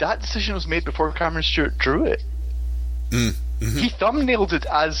 That decision was made before Cameron Stewart drew it. He thumbnailed it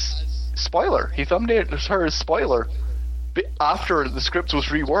as... spoiler. He thumbnailed her as spoiler after the script was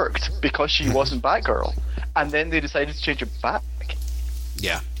reworked because she wasn't Batgirl, and then they decided to change it back.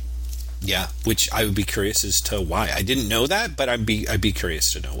 Yeah, which I would be curious as to why. I didn't know that, but I'd be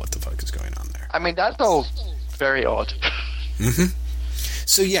curious to know what the fuck is going on there. I mean, that's all very odd.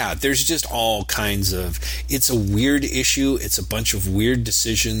 So yeah, there's just all kinds of... It's a weird issue. It's a bunch of weird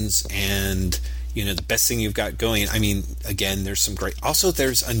decisions, and... You know, the best thing you've got going, I mean, again, there's some great... Also,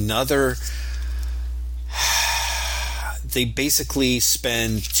 there's another... They basically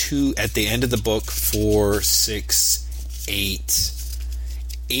spend at the end of the book, 4, 6,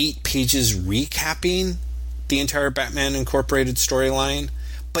 8 pages recapping the entire Batman Incorporated storyline,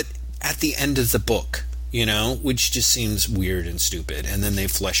 but at the end of the book, you know, which just seems weird and stupid. And then they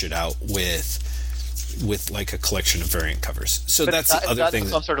flesh it out with like a collection of variant covers. So but that's the other thing.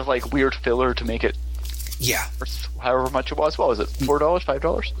 Some sort of like weird filler to make it. Yeah. However much it was. What was it? $4?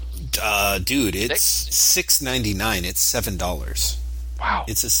 $5? Dude, it's $6.99. It's $7. Wow.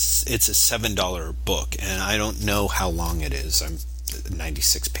 It's a $7 book, and I don't know how long it is. I'm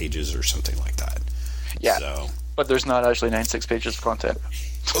 96 pages or something like that. Yeah. But there's not actually 96 pages of content.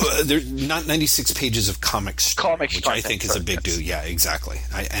 There's not 96 pages of comics, which content, I think is a big deal. Yeah, exactly.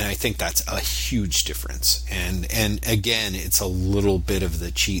 I think that's a huge difference. And again, it's a little bit of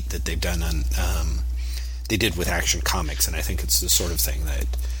the cheat that they've done on they did with Action Comics, and I think it's the sort of thing that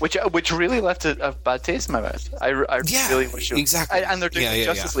which really left a bad taste in my mouth. I really wish exactly. And they're doing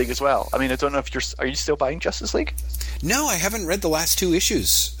Justice League as well. I mean, I don't know if are you still buying Justice League? No, I haven't read the last 2 issues,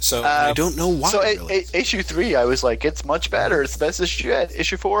 so I don't know why. So really. Issue 3, I was like, it's much better. It's the best issue yet.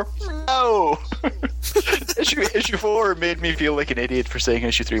 Issue 4, no. issue 4 made me feel like an idiot for saying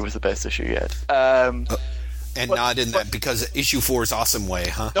issue 3 was the best issue yet. Not in that because issue 4 is awesome way,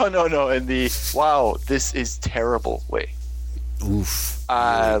 huh? No. In the wow, this is terrible way. Oof.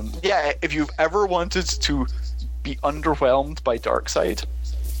 Yeah, if you've ever wanted to be underwhelmed by Darkseid,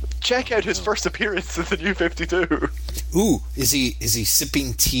 check out his first appearance in the New 52. Ooh, is he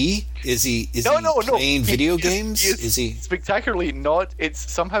sipping tea? Is he playing video games? Is he spectacularly not?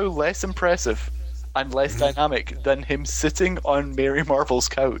 It's somehow less impressive and less dynamic than him sitting on Mary Marvel's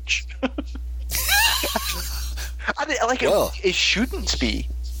couch. And it shouldn't be.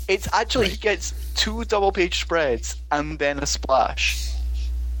 It's actually he gets 2 double-page spreads and then a splash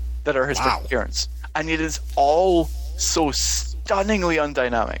that are his first appearance, and it is all so stunningly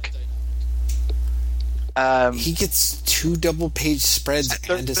undynamic. He gets 2 double-page spreads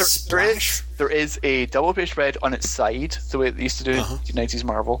and a splash. There is a double-page spread on its side, the way they used to do in 90s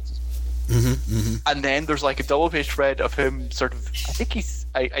Marvel. And then there's like a double-page spread of him sort of... I think he's...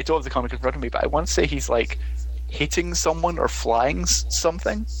 I don't have the comic in front of me, but I want to say he's like hitting someone or flying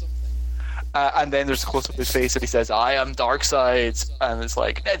something. And then there's a close-up of his face and he says, "I am Darkseid," and it's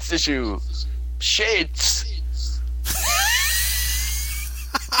like, next issue, shit.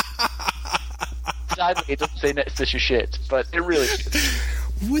 Sadly, it doesn't say next issue shit, but it really is.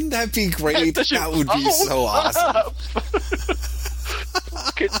 Wouldn't that be great? That would be so awesome.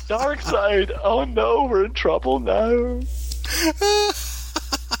 it's Darkseid. Oh no, we're in trouble now.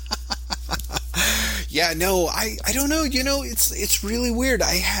 Yeah, no, I don't know. You know, it's really weird.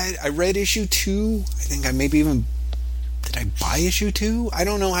 I read issue 2. I think I maybe even... Did I buy issue 2? I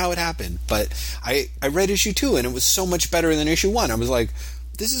don't know how it happened, but I read issue 2, and it was so much better than issue 1. I was like,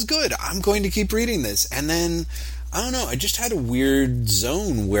 this is good. I'm going to keep reading this. And then, I don't know, I just had a weird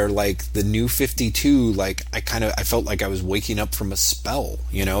zone where, like, the New 52, like, I felt like I was waking up from a spell.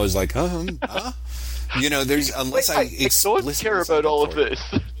 You know, I was like, you know, there's... Unless I don't care about all of this.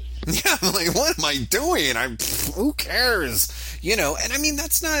 Yeah, I'm like, what am I doing? Who cares? You know, and I mean,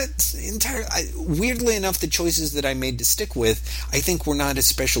 that's not entirely... weirdly enough, the choices that I made to stick with, I think were not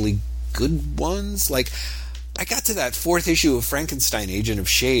especially good ones. Like, I got to that 4th issue of Frankenstein, Agent of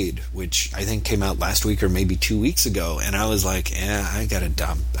Shade, which I think came out last week or maybe 2 weeks ago, and I was like, I gotta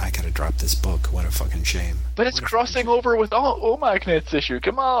drop this book. What a fucking shame. But it's crossing over with Omagnet's issue.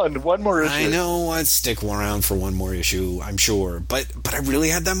 Come on, one more issue. I know, I'd stick around for one more issue, I'm sure. But I really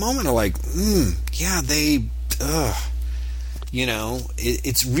had that moment of like, yeah, you know,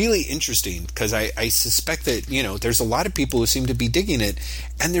 it's really interesting because I suspect that, you know, there's a lot of people who seem to be digging it,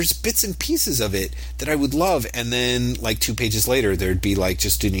 and there's bits and pieces of it that I would love, and then like 2 pages later there'd be like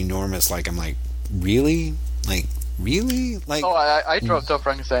just an enormous, like, I'm like, really? Like, really? Like, I dropped off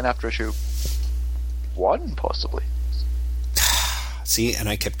Frankenstein after issue 1, possibly. See, and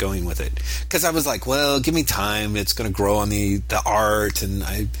I kept going with it because I was like, well, give me time, it's going to grow on the art, and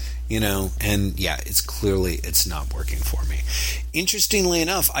you know, and yeah, it's not working for me. Interestingly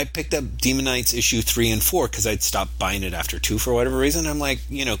enough, I picked up Demon Knights issue 3 and 4 because I'd stopped buying it after 2 for whatever reason. I'm like,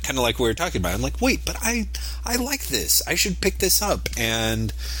 you know, kind of like we were talking about. I'm like, wait, but I like this. I should pick this up.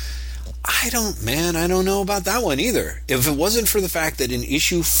 And I don't know about that one either. If it wasn't for the fact that in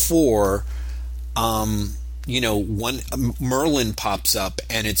issue 4, you know, one Merlin pops up,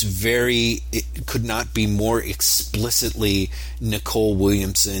 and it could not be more explicitly Nicole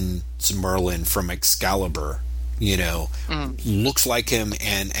Williamson's Merlin from Excalibur. You know, looks like him,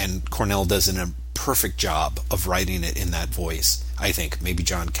 and Cornell does a perfect job of writing it in that voice. I think maybe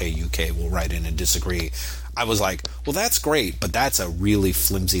John K. UK will write in and disagree. I was like, well, that's great, but that's a really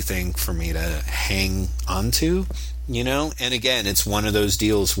flimsy thing for me to hang onto. You know, and again, it's one of those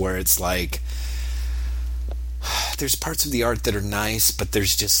deals where it's like, there's parts of the art that are nice, but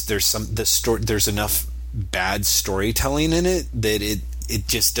there's enough bad storytelling in it that it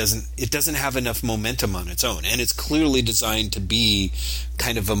just doesn't have enough momentum on its own. And it's clearly designed to be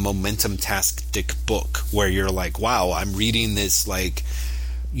kind of a momentum-tastic book where you're like, wow, I'm reading this, like,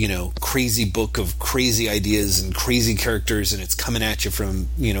 you know, crazy book of crazy ideas and crazy characters, and it's coming at you from,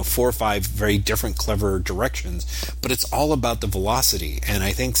 you know, 4 or 5 very different, clever directions, but it's all about the velocity. And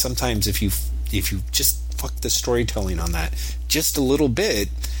I think sometimes if you just fuck the storytelling on that just a little bit,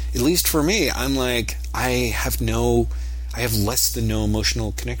 at least for me, I'm like, I have less than no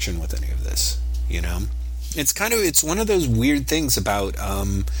emotional connection with any of this, you know? It's one of those weird things about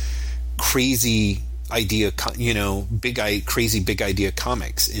crazy idea, you know, crazy big idea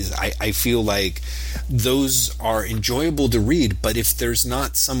comics, is I feel like those are enjoyable to read, but if there's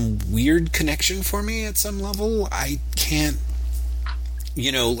not some weird connection for me at some level, I can't,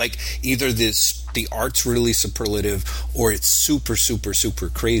 you know, like either the art's really superlative or it's super, super, super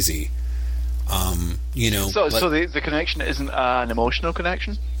crazy. You know, so the connection isn't an emotional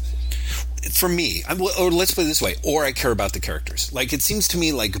connection for me. Or let's put it this way: or I care about the characters. Like, it seems to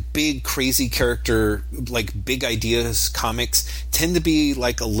me like big, crazy character, like big ideas comics tend to be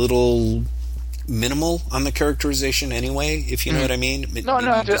like a little minimal on the characterization anyway. If you know what I mean. No,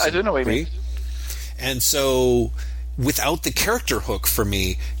 I do know what you mean. And so, without the character hook for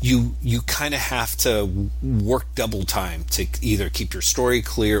me, you kind of have to work double time to either keep your story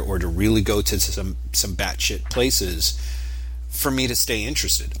clear or to really go to some batshit places for me to stay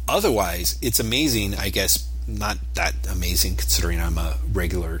interested. Otherwise, it's amazing, I guess, not that amazing considering I'm a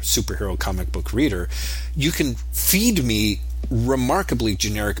regular superhero comic book reader. You can feed me remarkably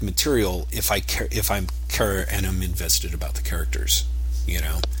generic material if I care and I'm invested about the characters, you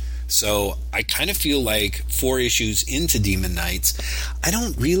know. So I kind of feel like 4 issues into Demon Knights, I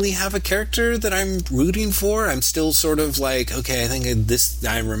don't really have a character that I'm rooting for. I'm still sort of like, okay,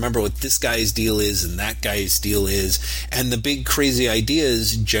 I remember what this guy's deal is and that guy's deal is. And the big crazy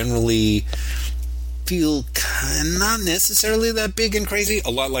ideas generally feel not necessarily that big and crazy, a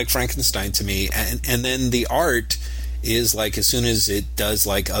lot like Frankenstein to me. And then the art is like, as soon as it does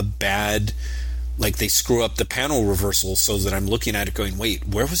like a bad... like they screw up the panel reversal so that I'm looking at it going, wait,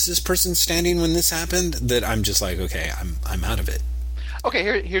 where was this person standing when this happened? That I'm just like, okay, I'm out of it.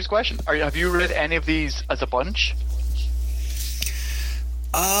 Okay, here's a question. Have you read any of these as a bunch?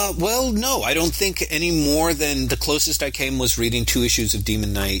 Well, no, I don't think any more than the closest I came was reading 2 issues of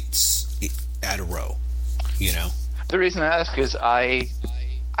Demon Knights at a row, you know? The reason I ask is I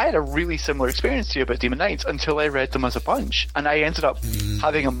had a really similar experience to you about Demon Knights until I read them as a bunch, and I ended up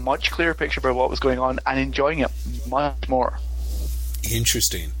having a much clearer picture about what was going on and enjoying it much more.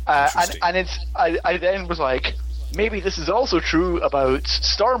 Interesting. And I then was like, maybe this is also true about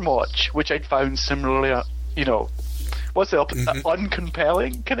Stormwatch, which I'd found similarly, what's the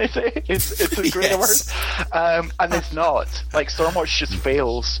uncompelling, can I say? It's a great word. And it's not. Like, Stormwatch just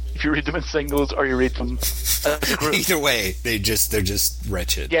fails if you read them in singles or you read them as a group. Either way, they're just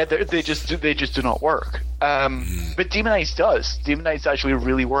wretched. Yeah, they just do not work. But Demon Knights does. Demon Knights actually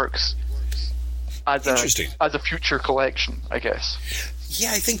really works as a future collection, I guess.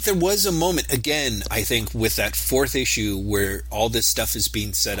 Yeah, I think there was a moment, again, I think, with that 4th issue where all this stuff is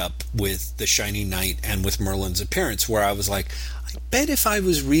being set up with the Shining Knight and with Merlin's appearance, where I was like, I bet if I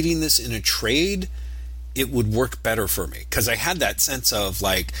was reading this in a trade, it would work better for me. Because I had that sense of,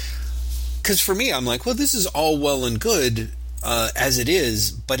 like, because for me, I'm like, well, this is all well and good as it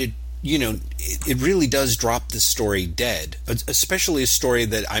is, but it really does drop the story dead, especially a story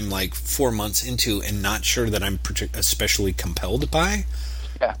that I'm like 4 months into and not sure that I'm especially compelled by.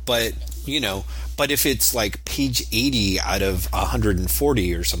 Yeah. But if it's like page 80 out of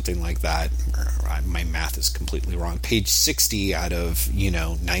 140 or something like that, my math is completely wrong, page 60 out of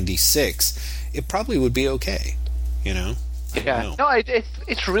 96, it probably would be okay. Yeah. No,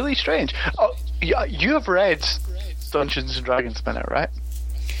 it's really strange. Oh, you have read Dungeons and Dragons by now, right?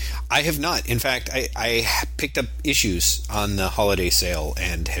 I have not. In fact, I picked up issues on the holiday sale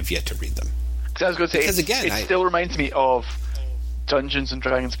and have yet to read them. I was going to say, because again, it still reminds me of Dungeons and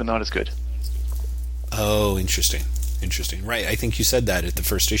Dragons, but not as good. Oh, interesting. Right, I think you said that at the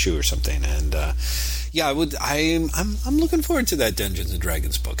first issue or something, and I'm looking forward to that Dungeons and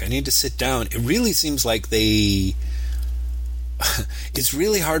Dragons book. I need to sit down. It really seems like it's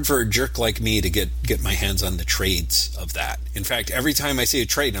really hard for a jerk like me to get my hands on the trades of that. In fact, every time I see a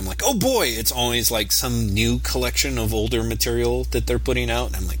trade, I'm like, oh boy, it's always like some new collection of older material that they're putting out.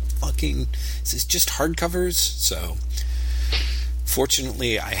 And I'm like, fucking, is this just hardcovers? So,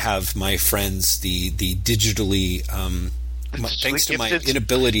 fortunately, I have my friends, the digitally, thanks to my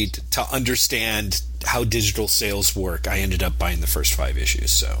inability to understand how digital sales work, I ended up buying the first 5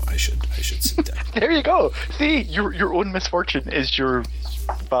 issues, so I should sit down. There you go. See, your own misfortune is your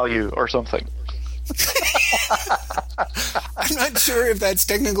value or something. I'm not sure if that's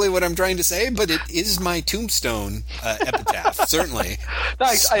technically what I'm trying to say, but it is my tombstone epitaph, certainly.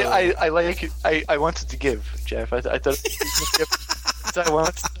 Thanks. So. I like it. I wanted to give, Jeff. I thought so I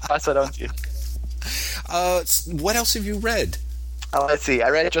wanted to pass that on to you. What else have you read? Let's see. I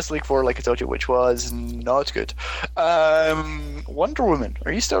read Justice League 4, like I told you, which was not good. Wonder Woman.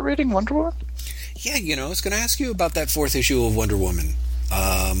 Are you still reading Wonder Woman? Yeah, I was going to ask you about that 4th issue of Wonder Woman.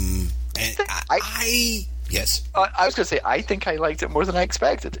 Yes. I was going to say, I think I liked it more than I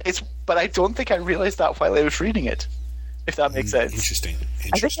expected. But I don't think I realized that while I was reading it, if that makes sense. Interesting.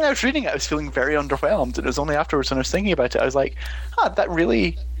 I think when I was reading it, I was feeling very underwhelmed, and it was only afterwards when I was thinking about it, I was like, that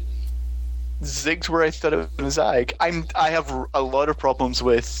really zigged where I thought it was going to zag. I have a lot of problems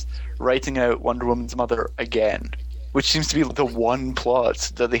with writing out Wonder Woman's mother again, which seems to be the one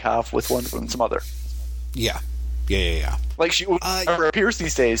plot that they have with Wonder Woman's mother. Yeah. Like, she appears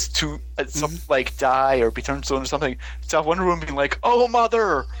these days to die or be turned stone or something, to have Wonder Woman being like, oh,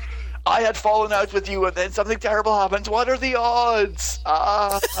 mother, I had fallen out with you and then something terrible happened. What are the odds?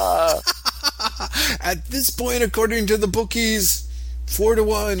 At this point, according to the bookies,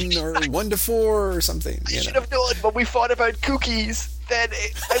 4-1 or 1-4 or something. I should have known, but we fought about cookies. Then I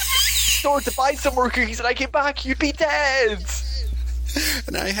went to buy some more cookies, and I came back. You'd be dead.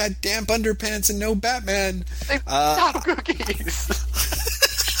 And I had damp underpants and no Batman. They have cookies.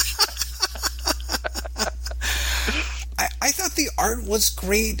 I thought the art was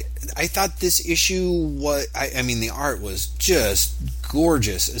great. I thought this issue was... I mean, the art was just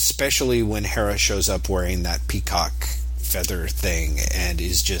gorgeous, especially when Hera shows up wearing that peacock feather thing and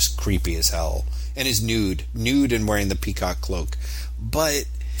is just creepy as hell and is nude and wearing the peacock cloak. But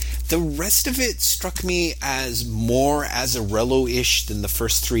the rest of it struck me as more Azzarello-ish than the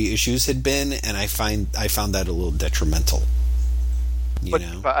first 3 issues had been, and I found that a little detrimental. But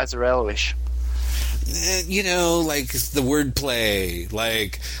Azzarello-ish? Like the wordplay,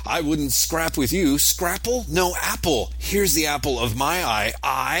 like, I wouldn't scrap with you. Scrapple? No, apple. Here's the apple of my eye.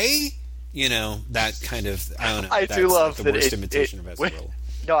 That kind of, I don't know. I do love like the worst imitation of Azzarello.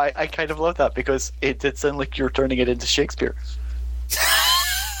 No, I kind of love that because it did sound like you're turning it into Shakespeare.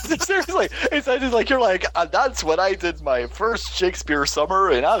 Seriously, it sounded like you're like, and that's when I did my first Shakespeare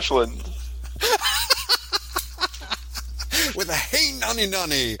summer in Ashland. With a hey nunny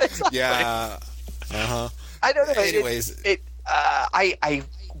nunny. Exactly. Yeah. Uh-huh. I don't know. Anyways. I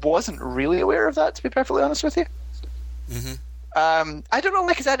wasn't really aware of that, to be perfectly honest with you. Mm-hmm. I don't know,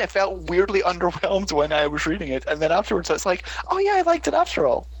 like I said, it felt weirdly underwhelmed when I was reading it, and then afterwards it's like, oh yeah, I liked it after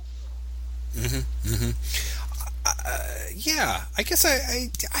all. Mm-hmm. Mm-hmm. Yeah, I guess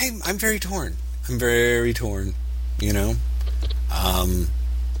I'm very torn. I'm very torn, you know? I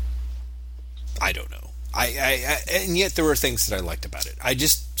don't know. I and yet there were things that I liked about it. I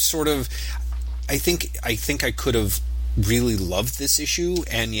just sort of, I think I could have really loved this issue,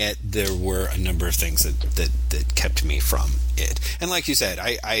 and yet there were a number of things that kept me from it. And like you said,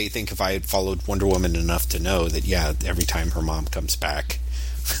 I think if I had followed Wonder Woman enough to know that, yeah, every time her mom comes back,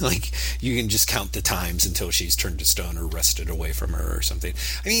 like, you can just count the times until she's turned to stone or wrested away from her or something.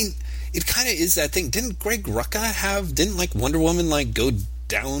 I mean, it kind of is that thing. Didn't Greg Rucka didn't like Wonder Woman like go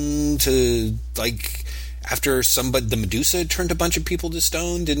down to like after the Medusa had turned a bunch of people to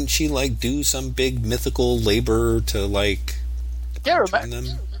stone? Didn't she like do some big mythical labor to like turn them?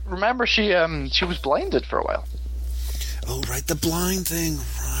 Remember she was blinded for a while. Oh right, the blind thing.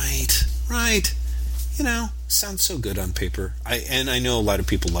 Right. You know, sounds so good on paper. I know a lot of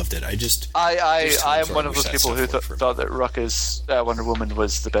people loved it. I am one of those people who thought that Rucka's Wonder Woman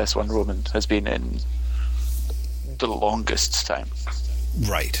was the best Wonder Woman has been in the longest time.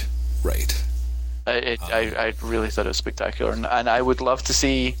 Right. I really thought it was spectacular, and I would love to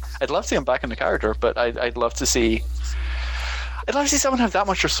see. I'd love to see him back in the character, but I'd love to see. I'd love to see someone have that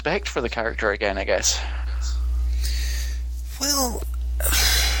much respect for the character again, I guess. Well.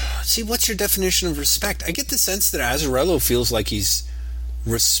 See, what's your definition of respect? I get the sense that Azzarello feels like he's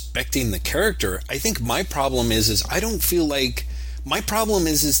respecting the character. I think my problem is I don't feel like... My problem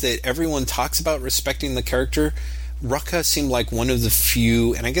is that everyone talks about respecting the character. Rucka seemed like one of the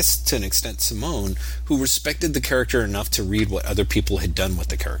few, and I guess to an extent Simone, who respected the character enough to read what other people had done with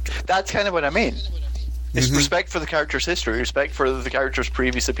the character. That's kind of what I mean. It's respect for the character's history, respect for the character's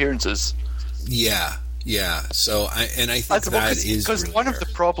previous appearances. Yeah. So I think that is because really one of the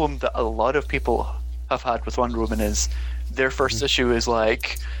problem that a lot of people have had with Wonder Woman is their first issue is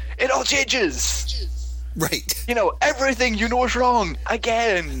like, it all changes. Right. You know, everything you know is wrong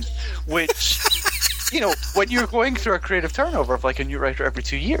again. Which, you know, when you're going through a creative turnover of like a new writer every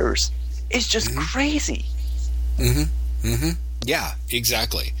 2 years, it's just crazy. Yeah,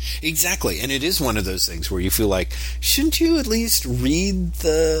 exactly. And it is one of those things where you feel like, shouldn't you at least read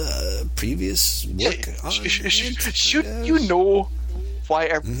the previous work? Shouldn't you know why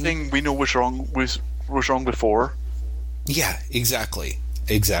everything we know was wrong before? Yeah, exactly.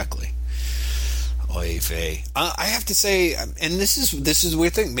 Oy vey. I have to say, and this is a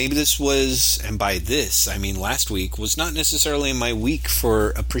weird thing. Maybe this was, and by this I mean last week, was not necessarily my week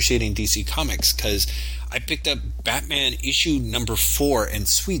for appreciating DC Comics, because I picked up Batman issue number 4, and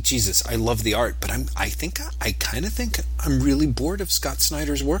sweet Jesus, I love the art, but I kind of think I'm really bored of Scott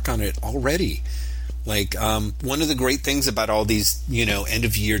Snyder's work on it already. Like, one of the great things about all these, you know, end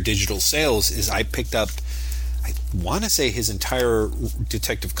of year digital sales is I picked up, I want to say, his entire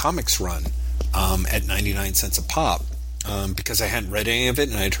Detective Comics run at 99 cents a pop. Because I hadn't read any of it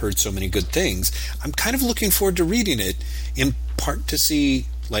and I'd heard so many good things. I'm kind of looking forward to reading it, in part to see,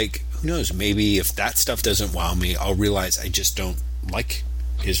 like, who knows, maybe if that stuff doesn't wow me, I'll realize I just don't like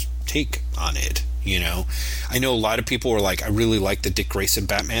his take on it, you know? I know a lot of people were like, I really like the Dick Grayson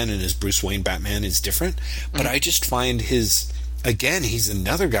Batman, and his Bruce Wayne Batman is different, but I just find he's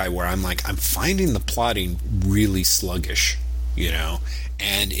another guy where I'm like, I'm finding the plotting really sluggish, you know?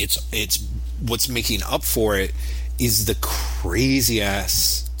 And it's what's making up for it is the crazy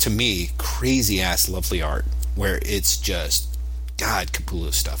ass lovely art, where it's just, God,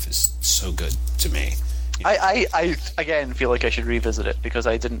 Capullo's stuff is so good to me. I again feel like I should revisit it, because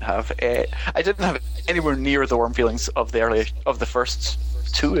I didn't have anywhere near the warm feelings of the first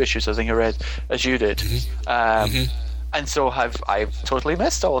 2 issues I think I read as you did, and so I've totally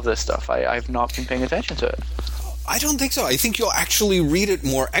missed all of this stuff. I've not been paying attention to it. I don't think so. I think you'll actually read it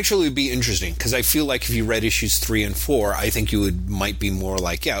more. Actually, it would be interesting, because I feel like if you read issues 3 and 4, I think you might be more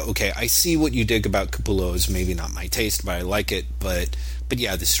like, yeah, okay, I see what you dig about Capullo is maybe not my taste, but I like it, but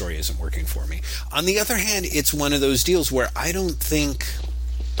yeah, this story isn't working for me. On the other hand, it's one of those deals where I don't think,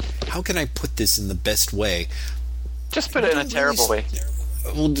 how can I put this in the best way? Just put it in a terrible way.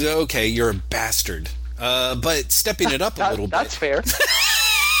 Well, okay, you're a bastard. But stepping it up a little bit. That's fair.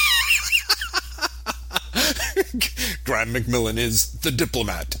 Graham McMillan is the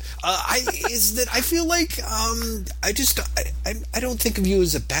diplomat. I feel like I don't think of you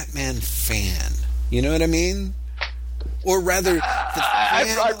as a Batman fan. You know what I mean? Or rather,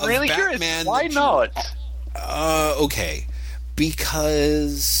 I'm really curious. Why not? Okay,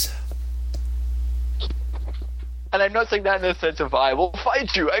 because. And I'm not saying that in the sense of I will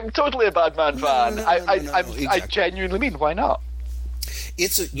fight you. I'm totally a Batman fan. Exactly. I genuinely mean, why not?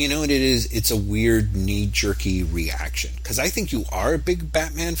 You know what it is? It's a weird knee-jerky reaction. Because I think you are a big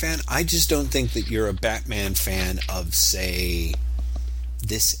Batman fan. I just don't think that you're a Batman fan of, say,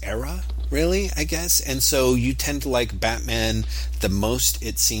 this era, really, I guess. And so you tend to like Batman the most,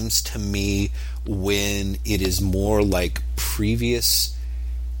 it seems to me, when it is more like previous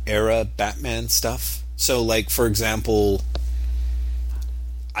era Batman stuff. So, like, for example,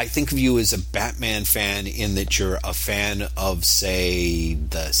 I think of you as a Batman fan in that you're a fan of, say,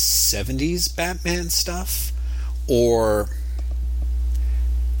 the 70s Batman stuff, or...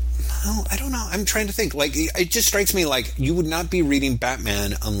 No, I don't know. I'm trying to think. Like, it just strikes me like you would not be reading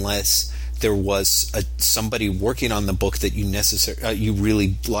Batman unless there was somebody working on the book that you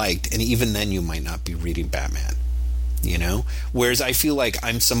really liked, and even then you might not be reading Batman. You know? Whereas I feel like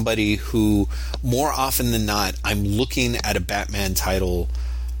I'm somebody who, more often than not, I'm looking at a Batman title,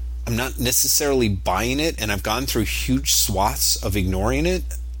 I'm not necessarily buying it, and I've gone through huge swaths of ignoring it,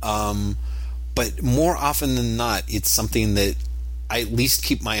 but more often than not, it's something that I at least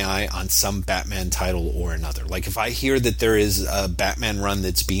keep my eye on some Batman title or another. Like, if I hear that there is a Batman run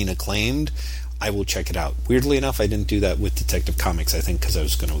that's being acclaimed, I will check it out. Weirdly enough, I didn't do that with Detective Comics, I think, because I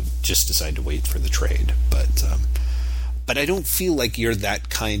was going to just decide to wait for the trade, But I don't feel like you're that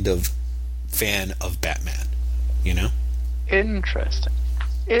kind of fan of Batman, you know? Interesting.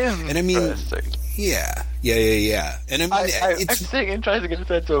 And I mean, yeah. And I mean, I'm saying interesting in the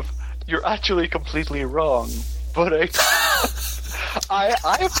sense of you're actually completely wrong, but I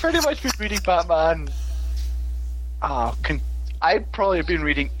have pretty much been reading Batman. I've probably been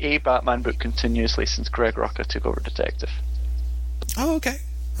reading a Batman book continuously since Greg Rucka took over Detective. Oh, okay.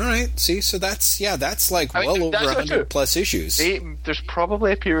 All right. See, so that's like well over 100 plus issues. There's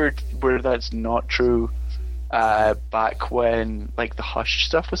probably a period where that's not true, back when like the Hush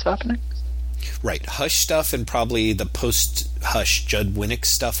stuff was happening. Right, Hush stuff and probably the post-Hush Judd Winnick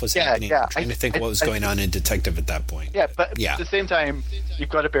stuff was happening. Yeah. I'm trying to think what was going on in Detective at that point. Yeah, but at the same time, you've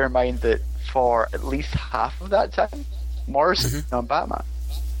got to bear in mind that for at least half of that time, Morrison was on Batman.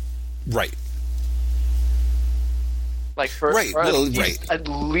 Right. Like for at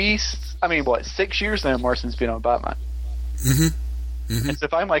least, I mean, 6 years now Morrison's been on Batman. And so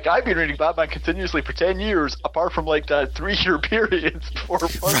if I'm like, I've been reading Batman continuously for 10 years, apart from like that 3-year period before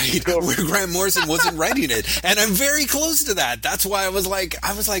where Grant Morrison wasn't writing it, and I'm very close to that. That's why I was like,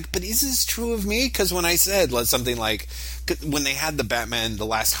 but is this true of me? Because when I said something like, when they had the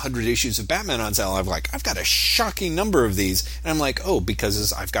last 100 issues of Batman on sale, I'm like, I've got a shocking number of these, and I'm like,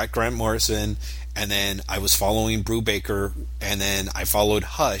 because I've got Grant Morrison, and then I was following Brubaker, and then I followed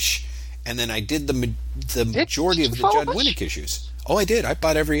Hush, and then I did the majority of the Judd Winnick issues. Oh, I did. I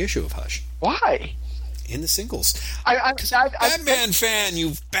bought every issue of Hush. Why? In the singles. I'm Batman fan,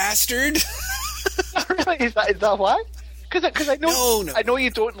 you bastard. Really? Is that why? Because I know I know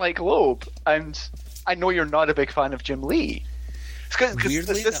you don't like Loeb, and I know you're not a big fan of Jim Lee.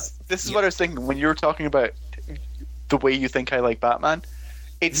 Weirdly, this is what I was thinking when you were talking about the way you think I like Batman.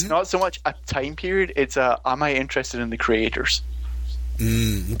 It's not so much a time period; it's am I interested in the creators?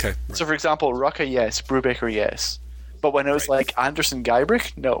 Okay. Right. So, for example, Rucka, yes. Brubaker, yes. But when it was like Anderson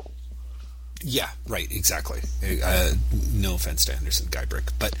Guybrick, no. Yeah, right, exactly. No offense to Anderson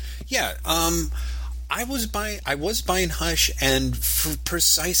Guybrick, but yeah, I was buying Hush, and for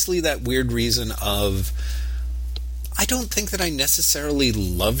precisely that weird reason of, I don't think that I necessarily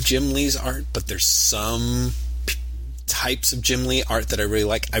love Jim Lee's art, but there's some types of Jim Lee art that I really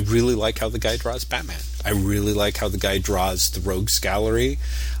like. I really like how the guy draws Batman. I really like how the guy draws the Rogues Gallery.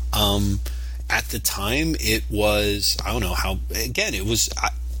 At the time, it was, I don't know how, again, it was,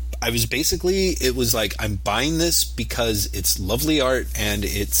 I was basically, it was like, I'm buying this because it's lovely art and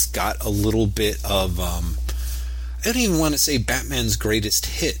it's got a little bit of, I don't even want to say Batman's greatest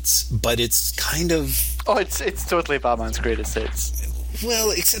hits, but it's kind of... Oh, it's totally Batman's greatest hits.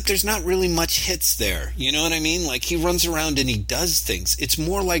 Well, except there's not really much hits there. You know what I mean? Like, he runs around and he does things. It's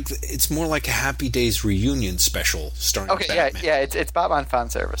more like a Happy Days reunion special starring Batman. Yeah, it's Batman fan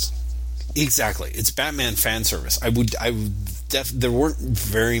service. Exactly, it's Batman fan service. There weren't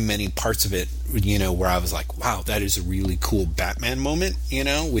very many parts of it, where I was like, wow, that is a really cool Batman moment,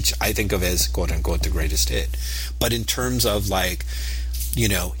 which I think of as quote unquote the greatest hit. But in terms of like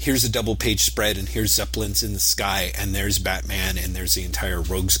here's a double-page spread, and here's Zeppelins in the sky, and there's Batman, and there's the entire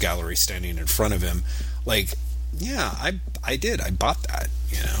Rogues Gallery standing in front of him. Like, yeah, I did. I bought that,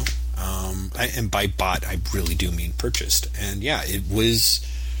 and by bought, I really do mean purchased. And yeah, it was,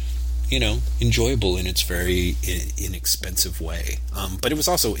 enjoyable in its very inexpensive way. But it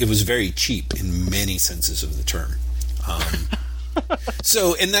was very cheap in many senses of the term.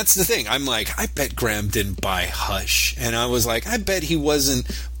 So, and that's the thing. I'm like, I bet Graham didn't buy Hush. And I was like, I bet he wasn't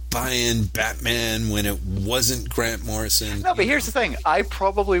buying Batman when it wasn't Grant Morrison. No, but here's the thing. I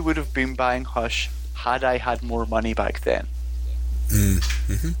probably would have been buying Hush had I had more money back then.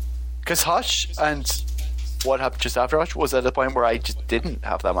 Because Hush and what happened just after Hush was at a point where I just didn't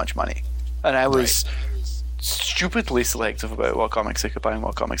have that much money. And I was stupidly selective about what comics I could buy and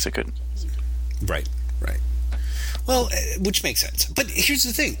what comics I couldn't. Right. Well, which makes sense. But here's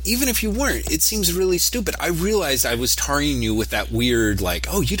the thing. Even if you weren't, it seems really stupid. I realized I was tarring you with that weird, like,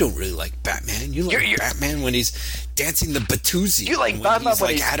 oh, you don't really like Batman. You like Batman when he's dancing the Batusi. You like Batman when he's when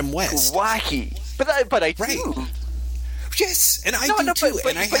like he's Adam West. Wacky. But I do. Yes, and I do too.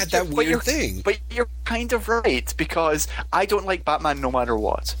 And I had that weird thing. But you're kind of right, because I don't like Batman no matter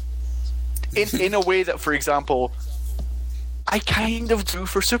what. In a way that, for example, I kind of do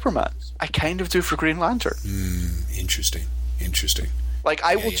for Superman. I kind of do for Green Lantern. Interesting. Like,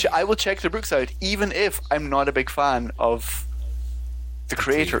 I will check the books out, even if I'm not a big fan of the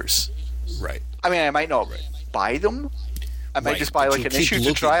creators. Right. I mean, I might not buy them. I might just buy like an issue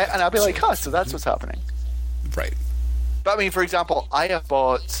to try it, and I'll be like, so that's what's happening. Right. But I mean, for example, I have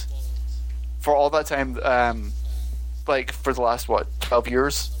bought, for all that time, like for the last 12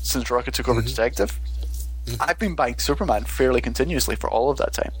 years since Rocket took over Detective, I've been buying Superman fairly continuously for all of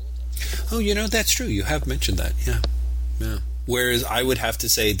that time. Oh, that's true. You have mentioned that. Yeah. Whereas I would have to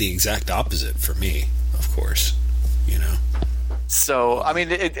say the exact opposite for me, of course. So I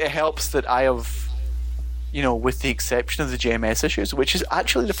mean, it helps that I have, with the exception of the JMS issues, which is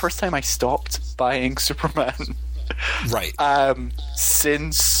actually the first time I stopped buying Superman. Right.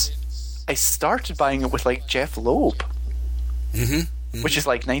 Since I started buying it with like Jeff Loeb, which is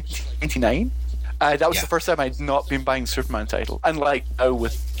like 1999. That was the first time I'd not been buying Superman title. And like now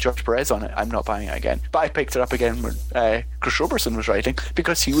with George Perez on it, I'm not buying it again. But I picked it up again when Chris Robertson was writing,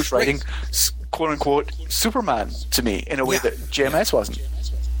 because he was writing quote unquote Superman to me in a way that JMS wasn't.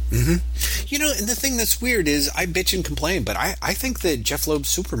 And the thing that's weird is I bitch and complain, but I think that Jeff Loeb's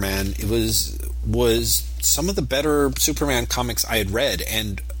Superman was some of the better Superman comics I had read,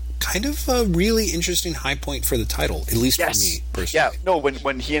 and kind of a really interesting high point for the title, at least for me personally. Yeah, no,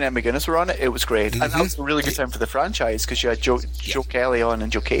 when he and Ed McGuinness were on it, it was great. And that was a really good time for the franchise, because you had Joe Kelly on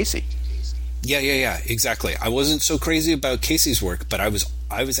and Joe Casey. Yeah, exactly. I wasn't so crazy about Casey's work, but I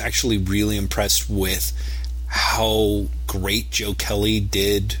was actually really impressed with how great Joe Kelly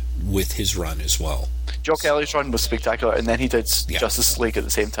did with his run as well. Joe Kelly's run was spectacular, and then he did Justice League at the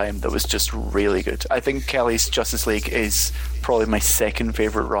same time. That was just really good. I think Kelly's Justice League is probably my second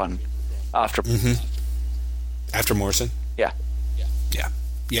favorite run after after Morrison. Yeah.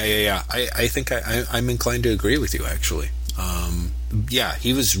 I think I'm inclined to agree with you, actually.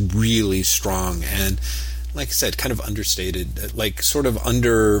 He was really strong, and like I said, kind of understated, like sort of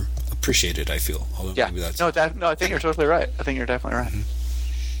underappreciated, I feel. Maybe that's I think you're totally right. I think you're definitely right.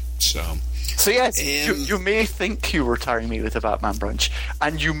 So yes, you may think you were tarring me with a Batman brunch,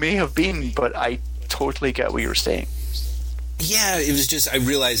 and you may have been, but I totally get what you were saying. Yeah, it was just, I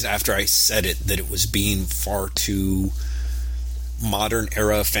realized after I said it that it was being far too modern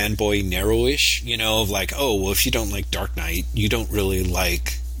era fanboy narrowish, of like, oh, well, if you don't like Dark Knight, you don't really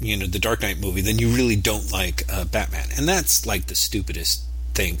like, the Dark Knight movie, then you really don't like Batman. And that's like the stupidest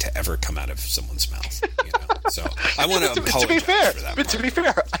thing to ever come out of someone's mouth. So I want to apologize for that. But to be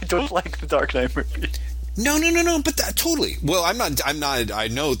fair, I don't like the Dark Knight movie. No, but totally. Well, I'm not. I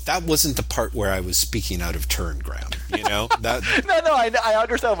know that wasn't the part where I was speaking out of turn, Graham. That. No, I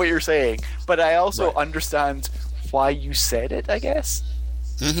understand what you're saying, but I also understand why you said it, I guess.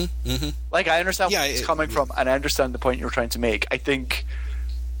 Like, I understand where it's coming from, and I understand the point you're trying to make. I think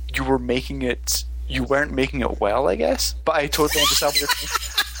you weren't making it well, I guess, but I totally understand what you're saying.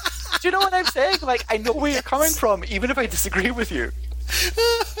 Do you know what I'm saying? Like, I know where you're coming from, even if I disagree with you.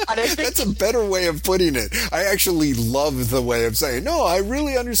 And I think that's a better way of putting it. I actually love the way of saying, no, I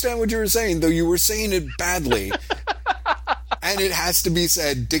really understand what you were saying, though you were saying it badly. And it has to be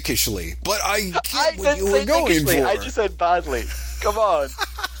said dickishly. But I get what you were going for. I just said badly. Come on.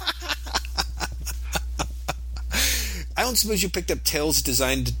 I don't suppose you picked up Tales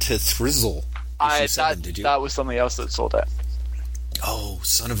Designed to Thrizzle. Did you? That was something else that sold it. Oh,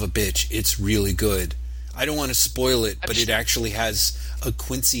 son of a bitch. It's really good. I don't want to spoil it, but it actually has a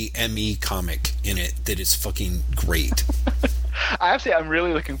Quincy M.E. comic in it that is fucking great. I have to say, I'm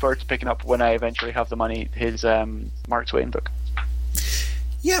really looking forward to picking up, when I eventually have the money, his Mark Twain book.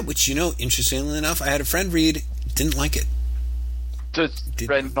 Yeah, which, interestingly enough, I had a friend read, didn't like it. Does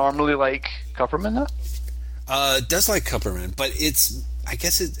Brent normally like Kupperman, though? Does like Kupperman, but it's, I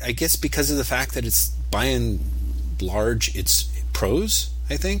guess because of the fact that it's, by and large, it's prose,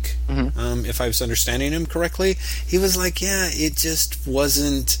 I think, if I was understanding him correctly. He was like, yeah, it just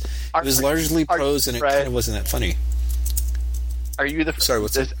wasn't, it was largely prose, and it kind of wasn't that funny. Are you the... Sorry,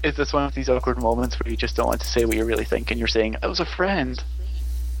 what's is this one of these awkward moments where you just don't want to say what you really think, and you're saying, I was a friend?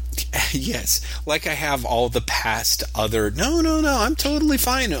 Yes, like I have all the past other... No, I'm totally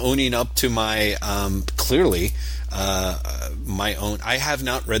fine owning up to my, clearly, my own... I have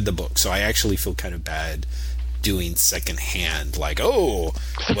not read the book, so I actually feel kind of bad doing secondhand, like, oh,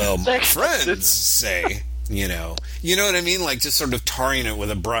 well, my friends say... You know what I mean? Like, just sort of tarring it with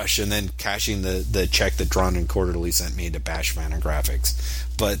a brush and then cashing the check that Drawn and Quarterly sent me to bash Fantagraphics.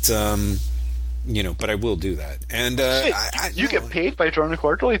 But, but I will do that. And you get paid by Drawn and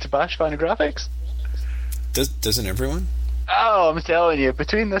Quarterly to bash Fantagraphics? Doesn't everyone? Oh, I'm telling you,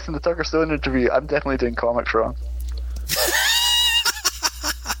 between this and the Tucker Stone interview, I'm definitely doing comics wrong.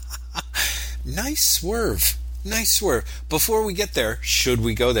 Nice swerve. Before we get there, should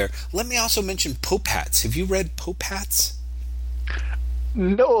we go there, let me also mention Pope Hats. Have you read Pope Hats?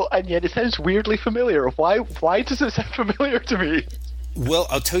 No, and yet it sounds weirdly familiar. Why does it sound familiar to me? Well,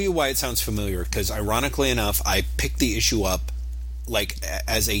 I'll tell you why it sounds familiar, because ironically enough, I picked the issue up like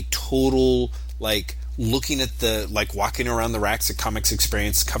as a total, like, looking at the, like, walking around the racks at Comics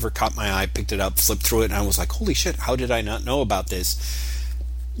Experience, cover caught my eye, picked it up, flipped through it, and I was like, holy shit, how did I not know about this?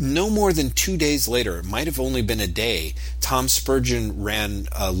 No more than 2 days later, it might have only been a day, Tom Spurgeon ran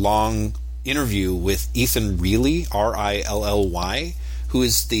a long interview with Ethan Reilly, R-I-L-L-Y, who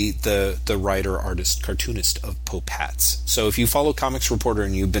is the writer, artist, cartoonist of Pope Hats. So if you follow Comics Reporter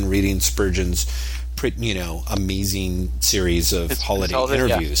and you've been reading Spurgeon's, amazing series of holiday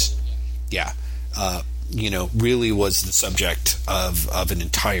interviews, really was the subject of an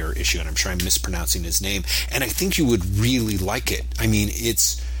entire issue, and I'm sure I'm mispronouncing his name, and I think you would really like it. I mean,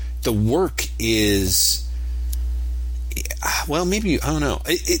 the work is, well, maybe, I don't know.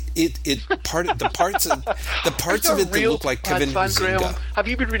 The parts of it that look like Kevin Huizinga. Have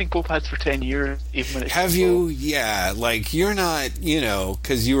you been reading Pope Hats for 10 years? Even when it's have you? Yeah, like, you're not,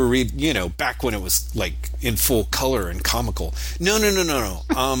 because you were back when it was like in full color and comical. No.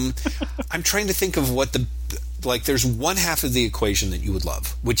 I'm trying to think of what there's one half of the equation that you would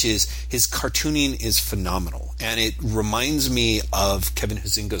love, which is his cartooning is phenomenal, and it reminds me of Kevin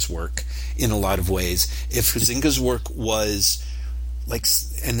Huizinga's work in a lot of ways. If Huizinga's work was like,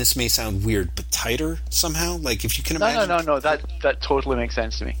 and this may sound weird, but tighter somehow, like, if you can imagine. No, that totally makes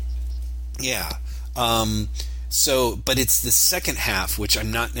sense to me. Yeah. But it's the second half, which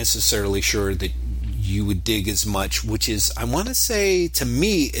I'm not necessarily sure that you would dig as much, which is, I want to say, to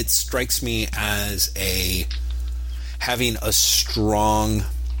me, it strikes me as having a strong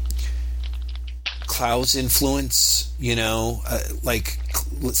Klaus influence, like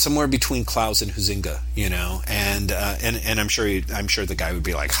somewhere between Klaus and Huizinga, and I'm sure the guy would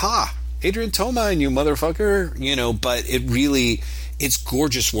be like, ha, Adrian Toma, you motherfucker, but it's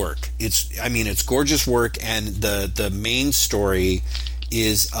gorgeous work. It's gorgeous work, and the main story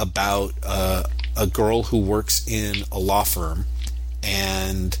is about a girl who works in a law firm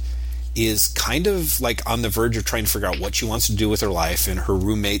and is kind of like on the verge of trying to figure out what she wants to do with her life, and her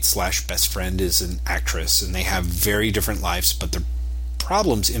roommate / best friend is an actress, and they have very different lives, but their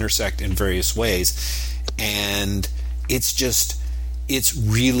problems intersect in various ways, and it's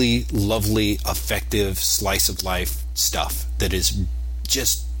really lovely, effective slice of life stuff that is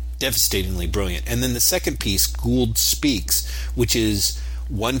just devastatingly brilliant. And then the second piece, Gould Speaks, which is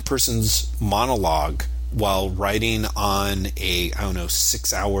one person's monologue while riding on a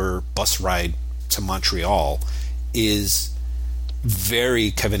 6-hour bus ride to Montreal, is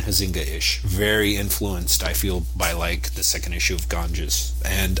very Kevin Huizinga-ish, very influenced, I feel, by like the second issue of Ganges,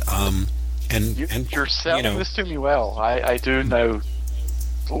 and you're selling this to me well. I do now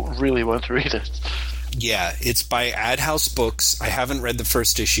really want to read it. Yeah, it's by Adhouse Books. I haven't read the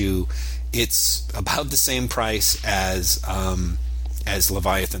first issue. It's about the same price as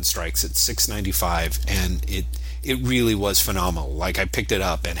Leviathan Strikes. It's $6.95, and it really was phenomenal. Like, I picked it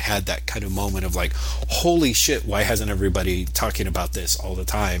up and had that kind of moment of like, holy shit, why hasn't everybody talking about this all the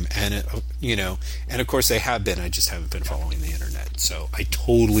time? And and of course they have been. I just haven't been following the internet. So I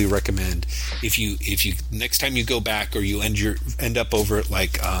totally recommend, if you next time you go back, or you end up over at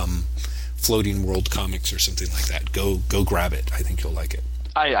like Floating World Comics or something like that. Go grab it. I think you'll like it.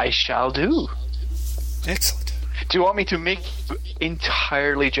 I shall do. Excellent. Do you want me to make you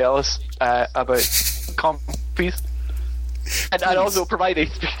entirely jealous about copies? And I'd also provide a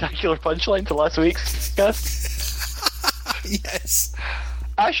spectacular punchline to last week's guest. Yes.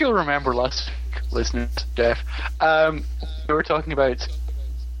 As you'll remember last week, listeners, Jeff, we were talking about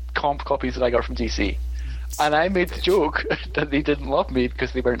comp copies that I got from DC. And I made the joke that they didn't love me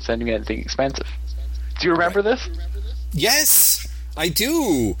because they weren't sending me anything expensive. Do you remember this? Yes, I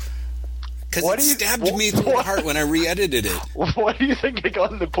do. Because it stabbed me through the heart when I re-edited it. What do you think I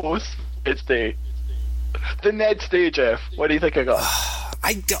got in the post its day? The next day, Jeff. What do you think I got?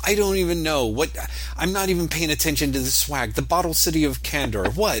 I don't even know. What. I'm not even paying attention to the swag. The Bottle City of Candor.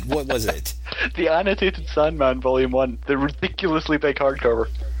 What was it? The Annotated Sandman Volume 1. The ridiculously big hardcover.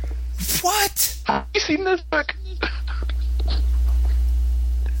 What? Have you seen this book?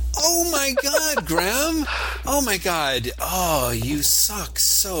 Oh my god, Graham! Oh my god! Oh, you suck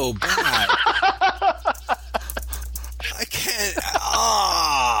so bad. I can't.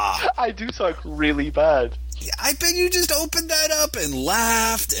 I do suck really bad. I bet you just opened that up and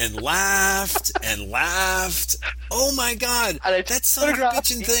laughed and laughed and laughed. Oh my god! And that son of a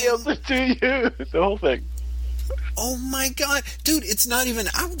bitchin' thing. To you, the whole thing. Oh my god, dude! It's not even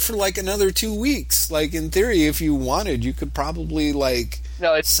out for like another 2 weeks. Like in theory, if you wanted, you could probably eBay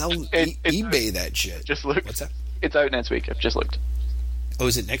that shit. Just look. What's that? It's out next week. I've just looked. Oh,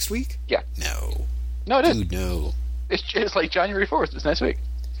 is it next week? Yeah. No, it is. Dude, no. It's like January 4th. It's next week.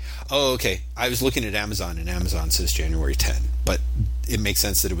 Oh, okay. I was looking at Amazon, and Amazon says January 10, but it makes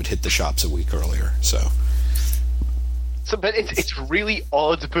sense that it would hit the shops a week earlier. But it's really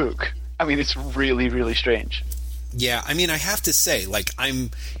odd book. I mean, it's really, really strange. Yeah, I mean, I have to say, like,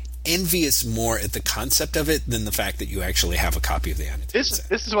 I'm envious more at the concept of it than the fact that you actually have a copy of the annotated set.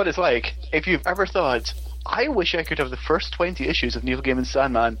 This is what it's like. If you've ever thought, I wish I could have the first 20 issues of Neil Gaiman's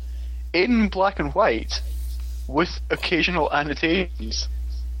Sandman in black and white with occasional annotations.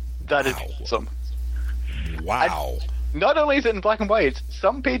 That is awesome. Wow. And not only is it in black and white,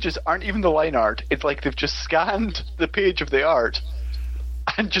 some pages aren't even the line art. It's like they've just scanned the page of the art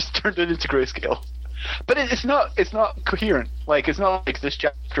and just turned it into grayscale. But it's not coherent. Like, it's not like this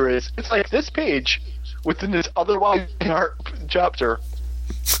chapter is. It's like this page within this otherwise art chapter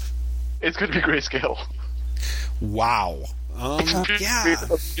is going to be grayscale. Wow. Yeah. It's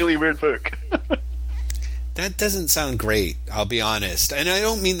a really weird book. That doesn't sound great, I'll be honest. And I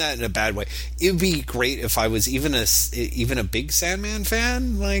don't mean that in a bad way. It would be great if I was even a big Sandman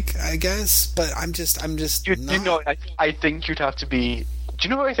fan, like, I guess. But I'm just not. You know, I think you'd have to be... Do you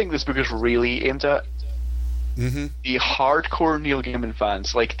know what I think this book is really aimed at? Mm-hmm. The hardcore Neil Gaiman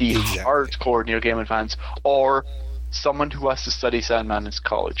fans. Like, the hardcore Neil Gaiman fans. Or someone who has to study Sandman in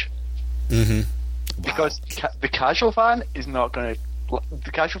college. Mm-hmm. Wow. Because the casual fan is not going to...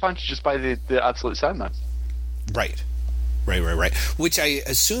 The casual fan should just buy the Absolute Sandman. Right. Which I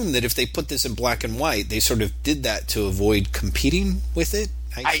assume that if they put this in black and white, they sort of did that to avoid competing with it,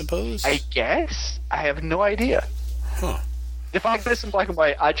 I suppose? I guess. I have no idea. Huh. The fact that this in black and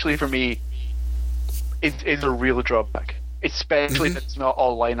white, actually, for me, is a real drawback. Especially if it's not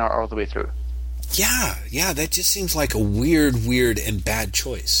all line art all the way through. Yeah, that just seems like a weird, and bad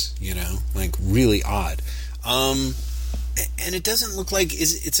choice, you know? Like, really odd. And it doesn't look like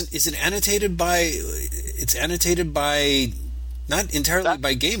is it annotated by? It's annotated by not entirely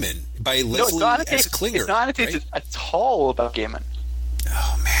by Gaiman, by Leslie S. Klinger. It's not annotated at all by Gaiman.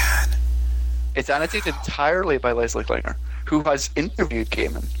 Oh man, it's annotated entirely by Leslie Klinger, who has interviewed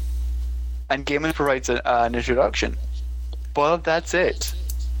Gaiman, and Gaiman provides an introduction. But that's it.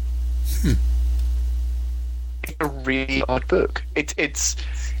 It's a really odd book. It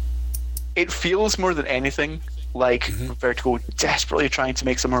feels more than anything like Vertigo desperately trying to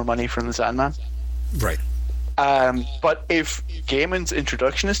make some more money from the Sandman. Right. But if Gaiman's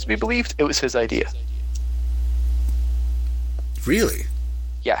introduction is to be believed, it was his idea. Really?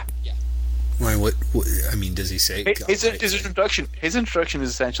 Yeah. Why? What I mean, does he say? His introduction. His introduction is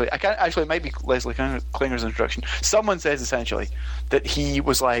essentially. It might be Leslie Klinger's introduction. Someone says essentially that he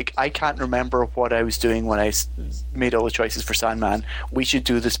was like, I can't remember what I was doing when I made all the choices for Sandman. We should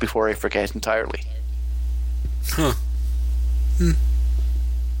do this before I forget entirely. Huh.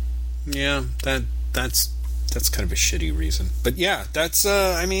 Yeah, that's kind of a shitty reason. But yeah, that's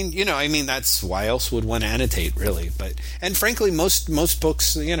that's why else would one annotate, really? And frankly, most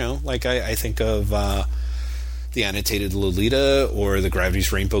books, like I think of the annotated Lolita or the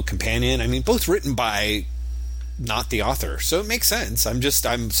Gravity's Rainbow Companion. I mean, both written by not the author, so it makes sense. I'm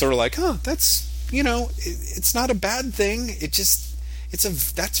sort of like, that's it's not a bad thing.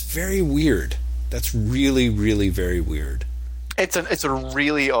 that's very weird. That's really, really very weird. It's a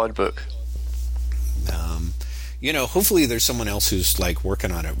really odd book. Hopefully there's someone else who's like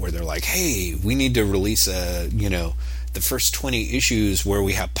working on it where they're like, hey, we need to release the first 20 issues where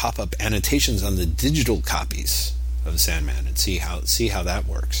we have pop-up annotations on the digital copies of Sandman and see how that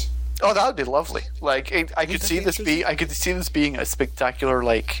works. Oh, that would be lovely. Like, I could see this being a spectacular,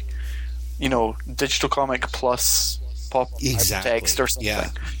 like, digital comic plus pop-up text or something. Yeah.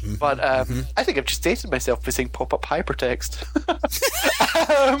 Mm-hmm. But I think I've just dated myself by saying pop-up hypertext.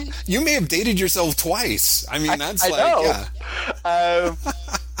 You may have dated yourself twice. I mean, that's know. Yeah.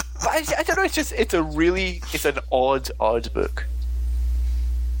 But I don't know. It's an odd book.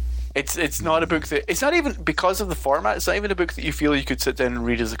 It's not a book that, it's not even because of the format. It's not even a book that you feel you could sit down and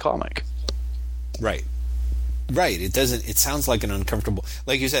read as a comic. Right. It doesn't. It sounds like an uncomfortable.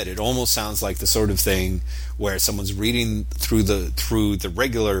 Like you said, it almost sounds like the sort of thing where someone's reading through the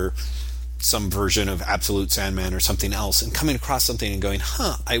regular, some version of Absolute Sandman or something else, and coming across something and going,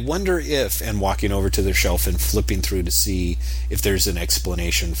 I wonder if, and walking over to their shelf and flipping through to see if there's an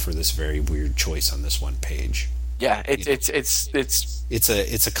explanation for this very weird choice on this one page. Yeah, it's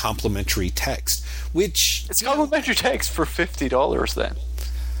a complimentary text, which it's complimentary text for $50 then.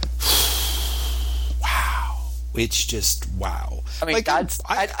 Wow, it's just wow. I mean, but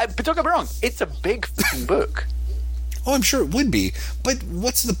don't get me wrong, it's a big fucking book. Oh, I'm sure it would be, but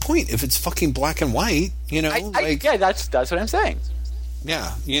what's the point if it's fucking black and white? Yeah, that's what I'm saying.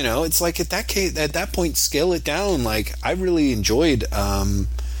 Yeah, it's like at that point, scale it down. Like, I really enjoyed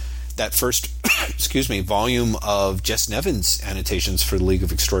that first, volume of Jess Nevin's annotations for the League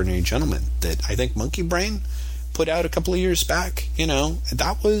of Extraordinary Gentlemen that I think Monkey Brain put out a couple of years back.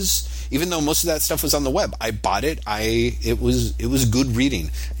 That was, even though most of that stuff was on the web, I bought it. It was good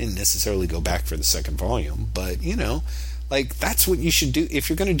reading. I didn't necessarily go back for the second volume, but like, that's what you should do if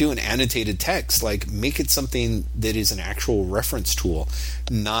you're going to do an annotated text. Like, make it something that is an actual reference tool,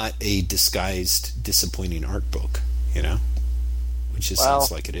 not a disguised, disappointing art book. Which just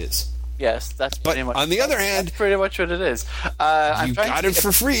sounds like it is. Yes, that's pretty much. On the other hand, that's pretty much what it is. You got it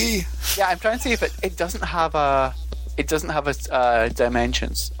for free. Yeah, I'm trying to see if it doesn't have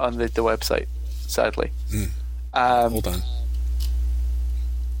dimensions on the website. Sadly, hold on.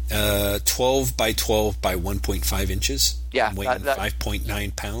 12 by 12 by 1.5 inches. Yeah, and weighing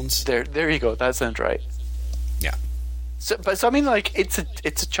 5.9 pounds. There you go. That sounds right. Yeah. So I mean, like, it's a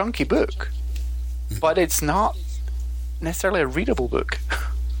chunky book, but it's not necessarily a readable book.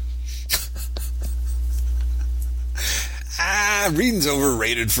 Reading's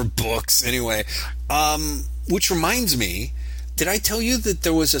overrated for books anyway. Which reminds me, did I tell you that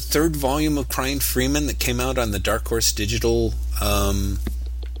there was a third volume of Crying Freeman that came out on the Dark Horse Digital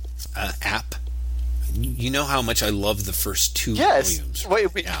app? You know how much I love the first two volumes. Wait,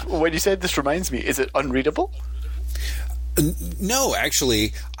 yeah. When you said this reminds me, is it unreadable? No,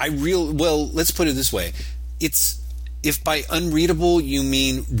 actually, well, let's put it this way. If by unreadable you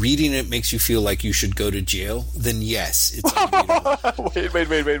mean reading it makes you feel like you should go to jail, then yes, it's unreadable.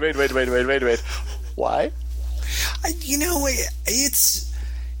 Wait. Why?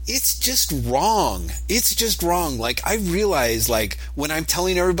 It's just wrong. It's just wrong. Like, I realize, like, when I'm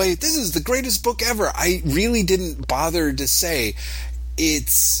telling everybody, this is the greatest book ever, I really didn't bother to say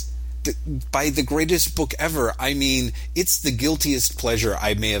by the greatest book ever, I mean, it's the guiltiest pleasure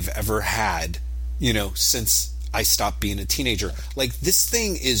I may have ever had, since I stopped being a teenager. Like, this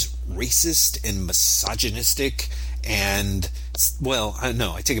thing is racist and misogynistic and, well,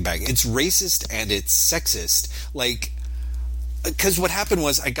 no, I take it back. It's racist and it's sexist. Like, because what happened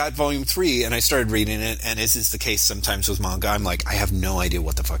was I got volume 3 and I started reading it, and as is the case sometimes with manga, I'm like, I have no idea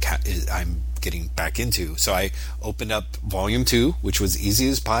what the fuck I'm getting back into. So I opened up volume 2, which was easy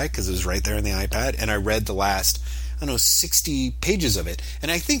as pie because it was right there on the iPad, and I read the last, 60 pages of it.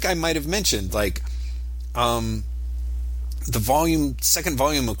 And I think I might have mentioned, like, the second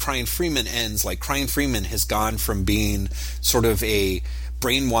volume of Crying Freeman ends like Crying Freeman has gone from being sort of a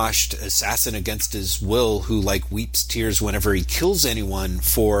brainwashed assassin against his will who, like, weeps tears whenever he kills anyone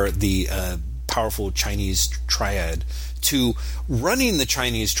for the powerful Chinese triad, to running the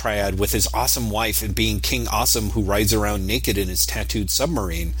Chinese triad with his awesome wife and being King Awesome, who rides around naked in his tattooed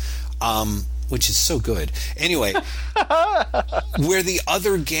submarine, which is so good. Anyway, where the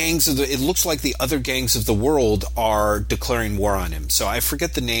other gangs it looks like the other gangs of the world are declaring war on him. So I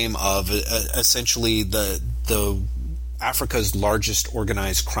forget the name of essentially the Africa's largest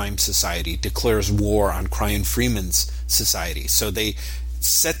organized crime society declares war on Crying Freeman's society. So they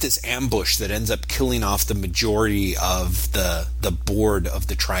set this ambush that ends up killing off the majority of the board of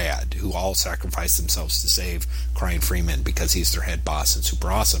the Triad, who all sacrifice themselves to save Crying Freeman because he's their head boss and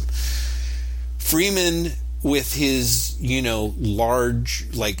super awesome. Freeman, with his, large,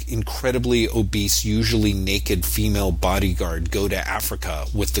 incredibly obese, usually naked female bodyguard, go to Africa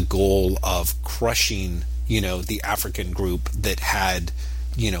with the goal of crushing, the African group that had,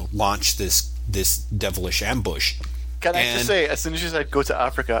 launched this devilish ambush. Can I just say, as soon as you said go to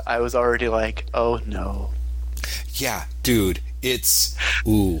Africa, I was already like, oh no. Yeah, dude, it's,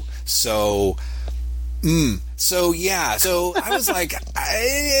 ooh, so... So I was like,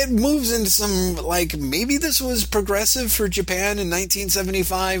 it moves into some, maybe this was progressive for Japan in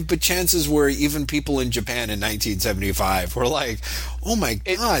 1975, but chances were even people in Japan in 1975 were like, oh my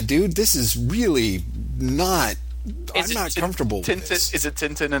God, dude, this is really not, I'm not comfortable with this. Is it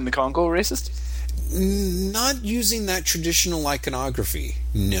Tintin and the Congo racist? Not using that traditional iconography,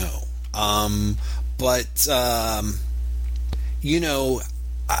 no. But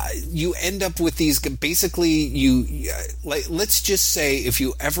you end up with these, basically, let's just say if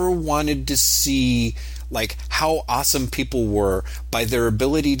you ever wanted to see how awesome people were by their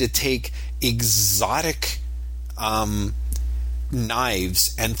ability to take exotic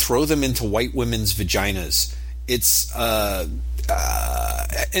knives and throw them into white women's vaginas, it's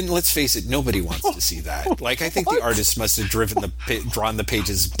and let's face it, nobody wants to see that. I think the artist must have drawn the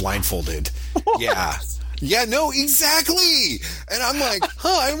pages blindfolded. What? Yeah, no, exactly. And I'm like,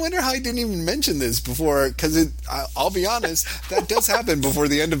 I wonder how I didn't even mention this before, because I'll be honest, that does happen before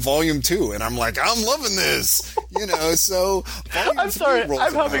the end of Volume 2, and I'm like, I'm loving this, so... I'm sorry,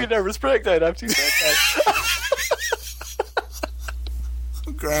 I'm having a nervous breakdown after you said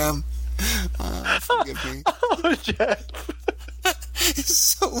that. Graham, forgive me. Oh, Jeff. It's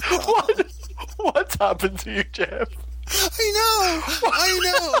so wrong. What's happened to you, Jeff? I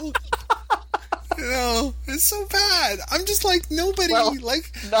know. It's so bad. I'm just like, nobody, now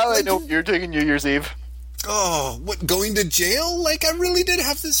I know what you're doing New Year's Eve. Oh, what, going to jail? I really did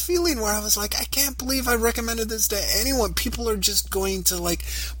have this feeling where I was like, I can't believe I recommended this to anyone. People are just going to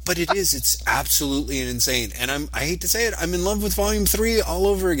but it's absolutely insane. And I hate to say it, I'm in love with Volume 3 all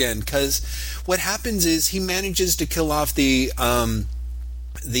over again, because what happens is he manages to kill off the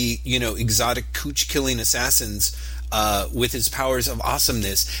exotic cooch-killing assassins with his powers of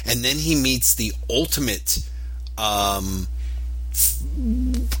awesomeness, and then he meets the ultimate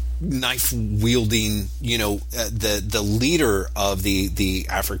knife-wielding, the leader of the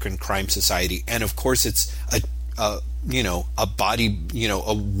African Crime Society, and of course it's a body,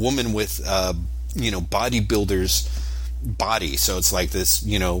 a woman with bodybuilder's body, so it's like this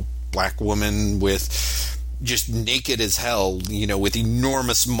black woman with just naked as hell, with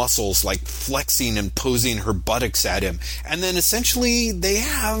enormous muscles, flexing and posing her buttocks at him. And then essentially they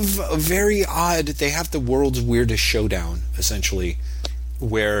have the world's weirdest showdown, essentially,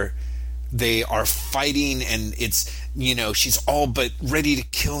 where they are fighting, and it's, she's all but ready to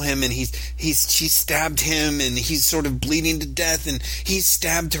kill him, and she stabbed him, and he's sort of bleeding to death, and he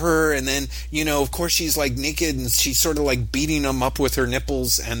stabbed her, and then, of course she's naked, and she's sort of beating him up with her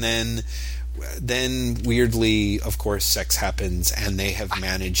nipples, and then weirdly, of course, sex happens, and they have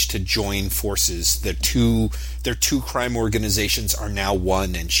managed to join forces. Their two crime organizations are now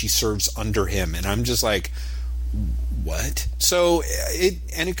one, and she serves under him. And I'm just like, what? So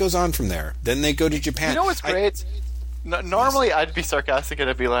it goes on from there. Then they go to Japan. What's great? Normally, I'd be sarcastic and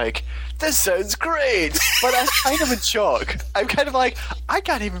I'd be like, this sounds great, but I'm kind of in shock. I'm kind of like, I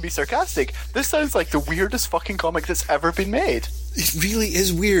can't even be sarcastic. This sounds like the weirdest fucking comic that's ever been made. It really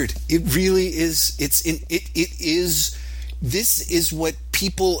is weird. It really is. This is what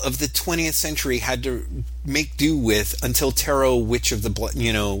people of the 20th century had to make do with until Tarot Witch of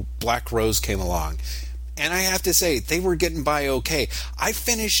the Black Rose came along. And I have to say, they were getting by okay. I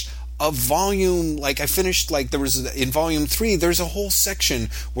finished a volume, there was, in Volume 3, there's a whole section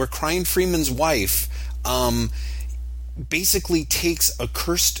where Crying Freeman's wife basically takes a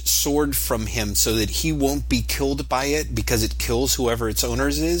cursed sword from him so that he won't be killed by it, because it kills whoever its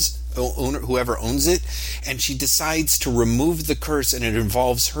whoever owns it, and she decides to remove the curse, and it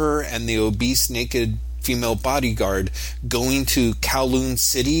involves her and the obese naked female bodyguard going to Kowloon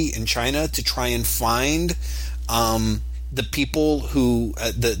City in China to try and find the people who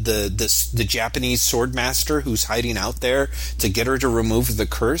the Japanese sword master who's hiding out there, to get her to remove the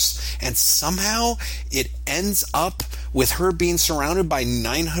curse. And somehow it ends up with her being surrounded by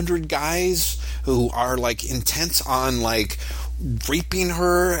 900 guys who are intent on raping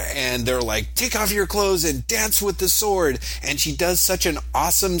her, and they're like, take off your clothes and dance with the sword. And she does such an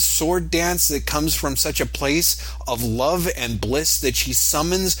awesome sword dance that comes from such a place of love and bliss that she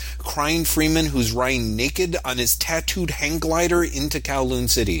summons Crying Freeman, who's riding naked on his tattooed hang glider, into Kowloon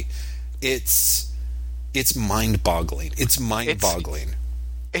City. It's mind-boggling. It's mind-boggling.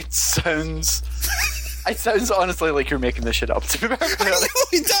 It sounds honestly like you're making this shit up. To be perfectly honest.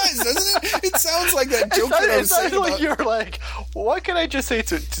 It does, doesn't it? It sounds like that joke that I was saying about... You're like, what can I just say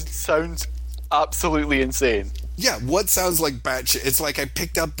to sound absolutely insane? Yeah, what sounds like batshit? It's like I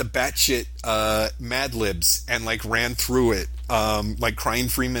picked up the batshit Mad Libs and like ran through it, like Crying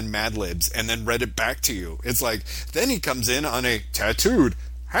Freeman Mad Libs, and then read it back to you. It's like, then he comes in on a tattooed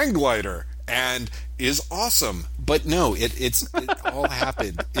hang glider and is awesome. But no, it all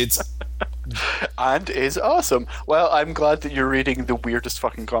happened. And is awesome. Well, I'm glad that you're reading the weirdest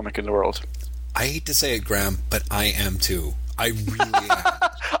fucking comic in the world. I hate to say it, Graham, but I am too. I really am.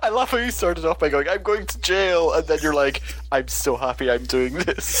 I love how you started off by going, I'm going to jail, and then you're like, I'm so happy I'm doing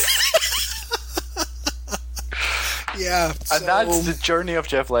this. Yeah. And that's the journey of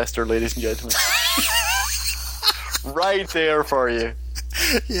Jeff Lester, ladies and gentlemen. Right there for you.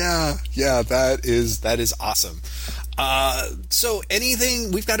 Yeah, that is awesome. So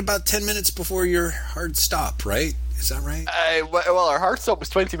anything, we've got about 10 minutes before your hard stop, right? Is that right? Well, our hard stop was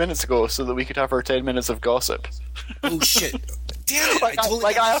 20 minutes ago, so that we could have our 10 minutes of gossip. Oh, shit. Damn it.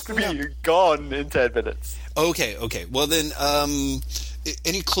 I have to be gone in 10 minutes. Okay. Well, then,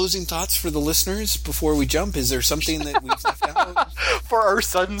 any closing thoughts for the listeners before we jump? Is there something that we've left out? For our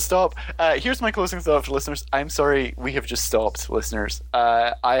sudden stop, here's my closing thought for listeners. I'm sorry we have just stopped, listeners.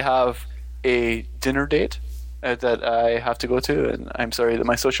 I have a dinner date that I have to go to, and I'm sorry that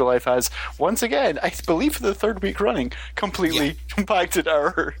my social life has, once again, I believe for the third week running, completely impacted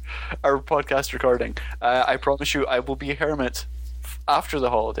our podcast recording. I promise you I will be a hermit after the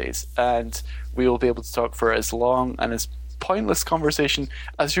holidays, and we will be able to talk for as long and as pointless conversation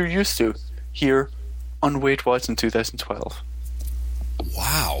as you're used to here on Wait What in 2012.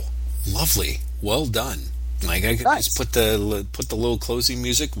 Wow. Lovely. Well done. Like, I could just put the little closing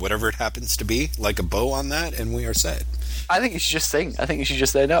music, whatever it happens to be, like a bow on that, and we are set. I think you should just sing. I think you should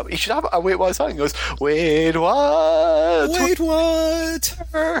just end up. You should have a Wait What song. It goes, Wait What? Wait What?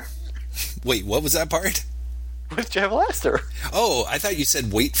 Wait, what was that part? With Jeff Lester. Oh, I thought you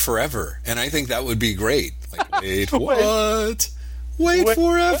said Wait Forever, and I think that would be great. Like, wait what? Wait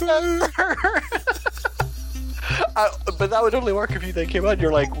forever. But that would only work if you then came out and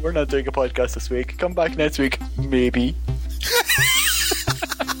you're like, we're not doing a podcast this week. Come back next week. Maybe.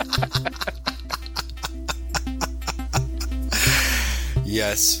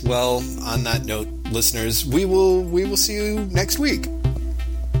 Yes. Well, on that note, listeners, we will see you next week.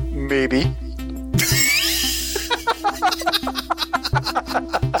 Maybe.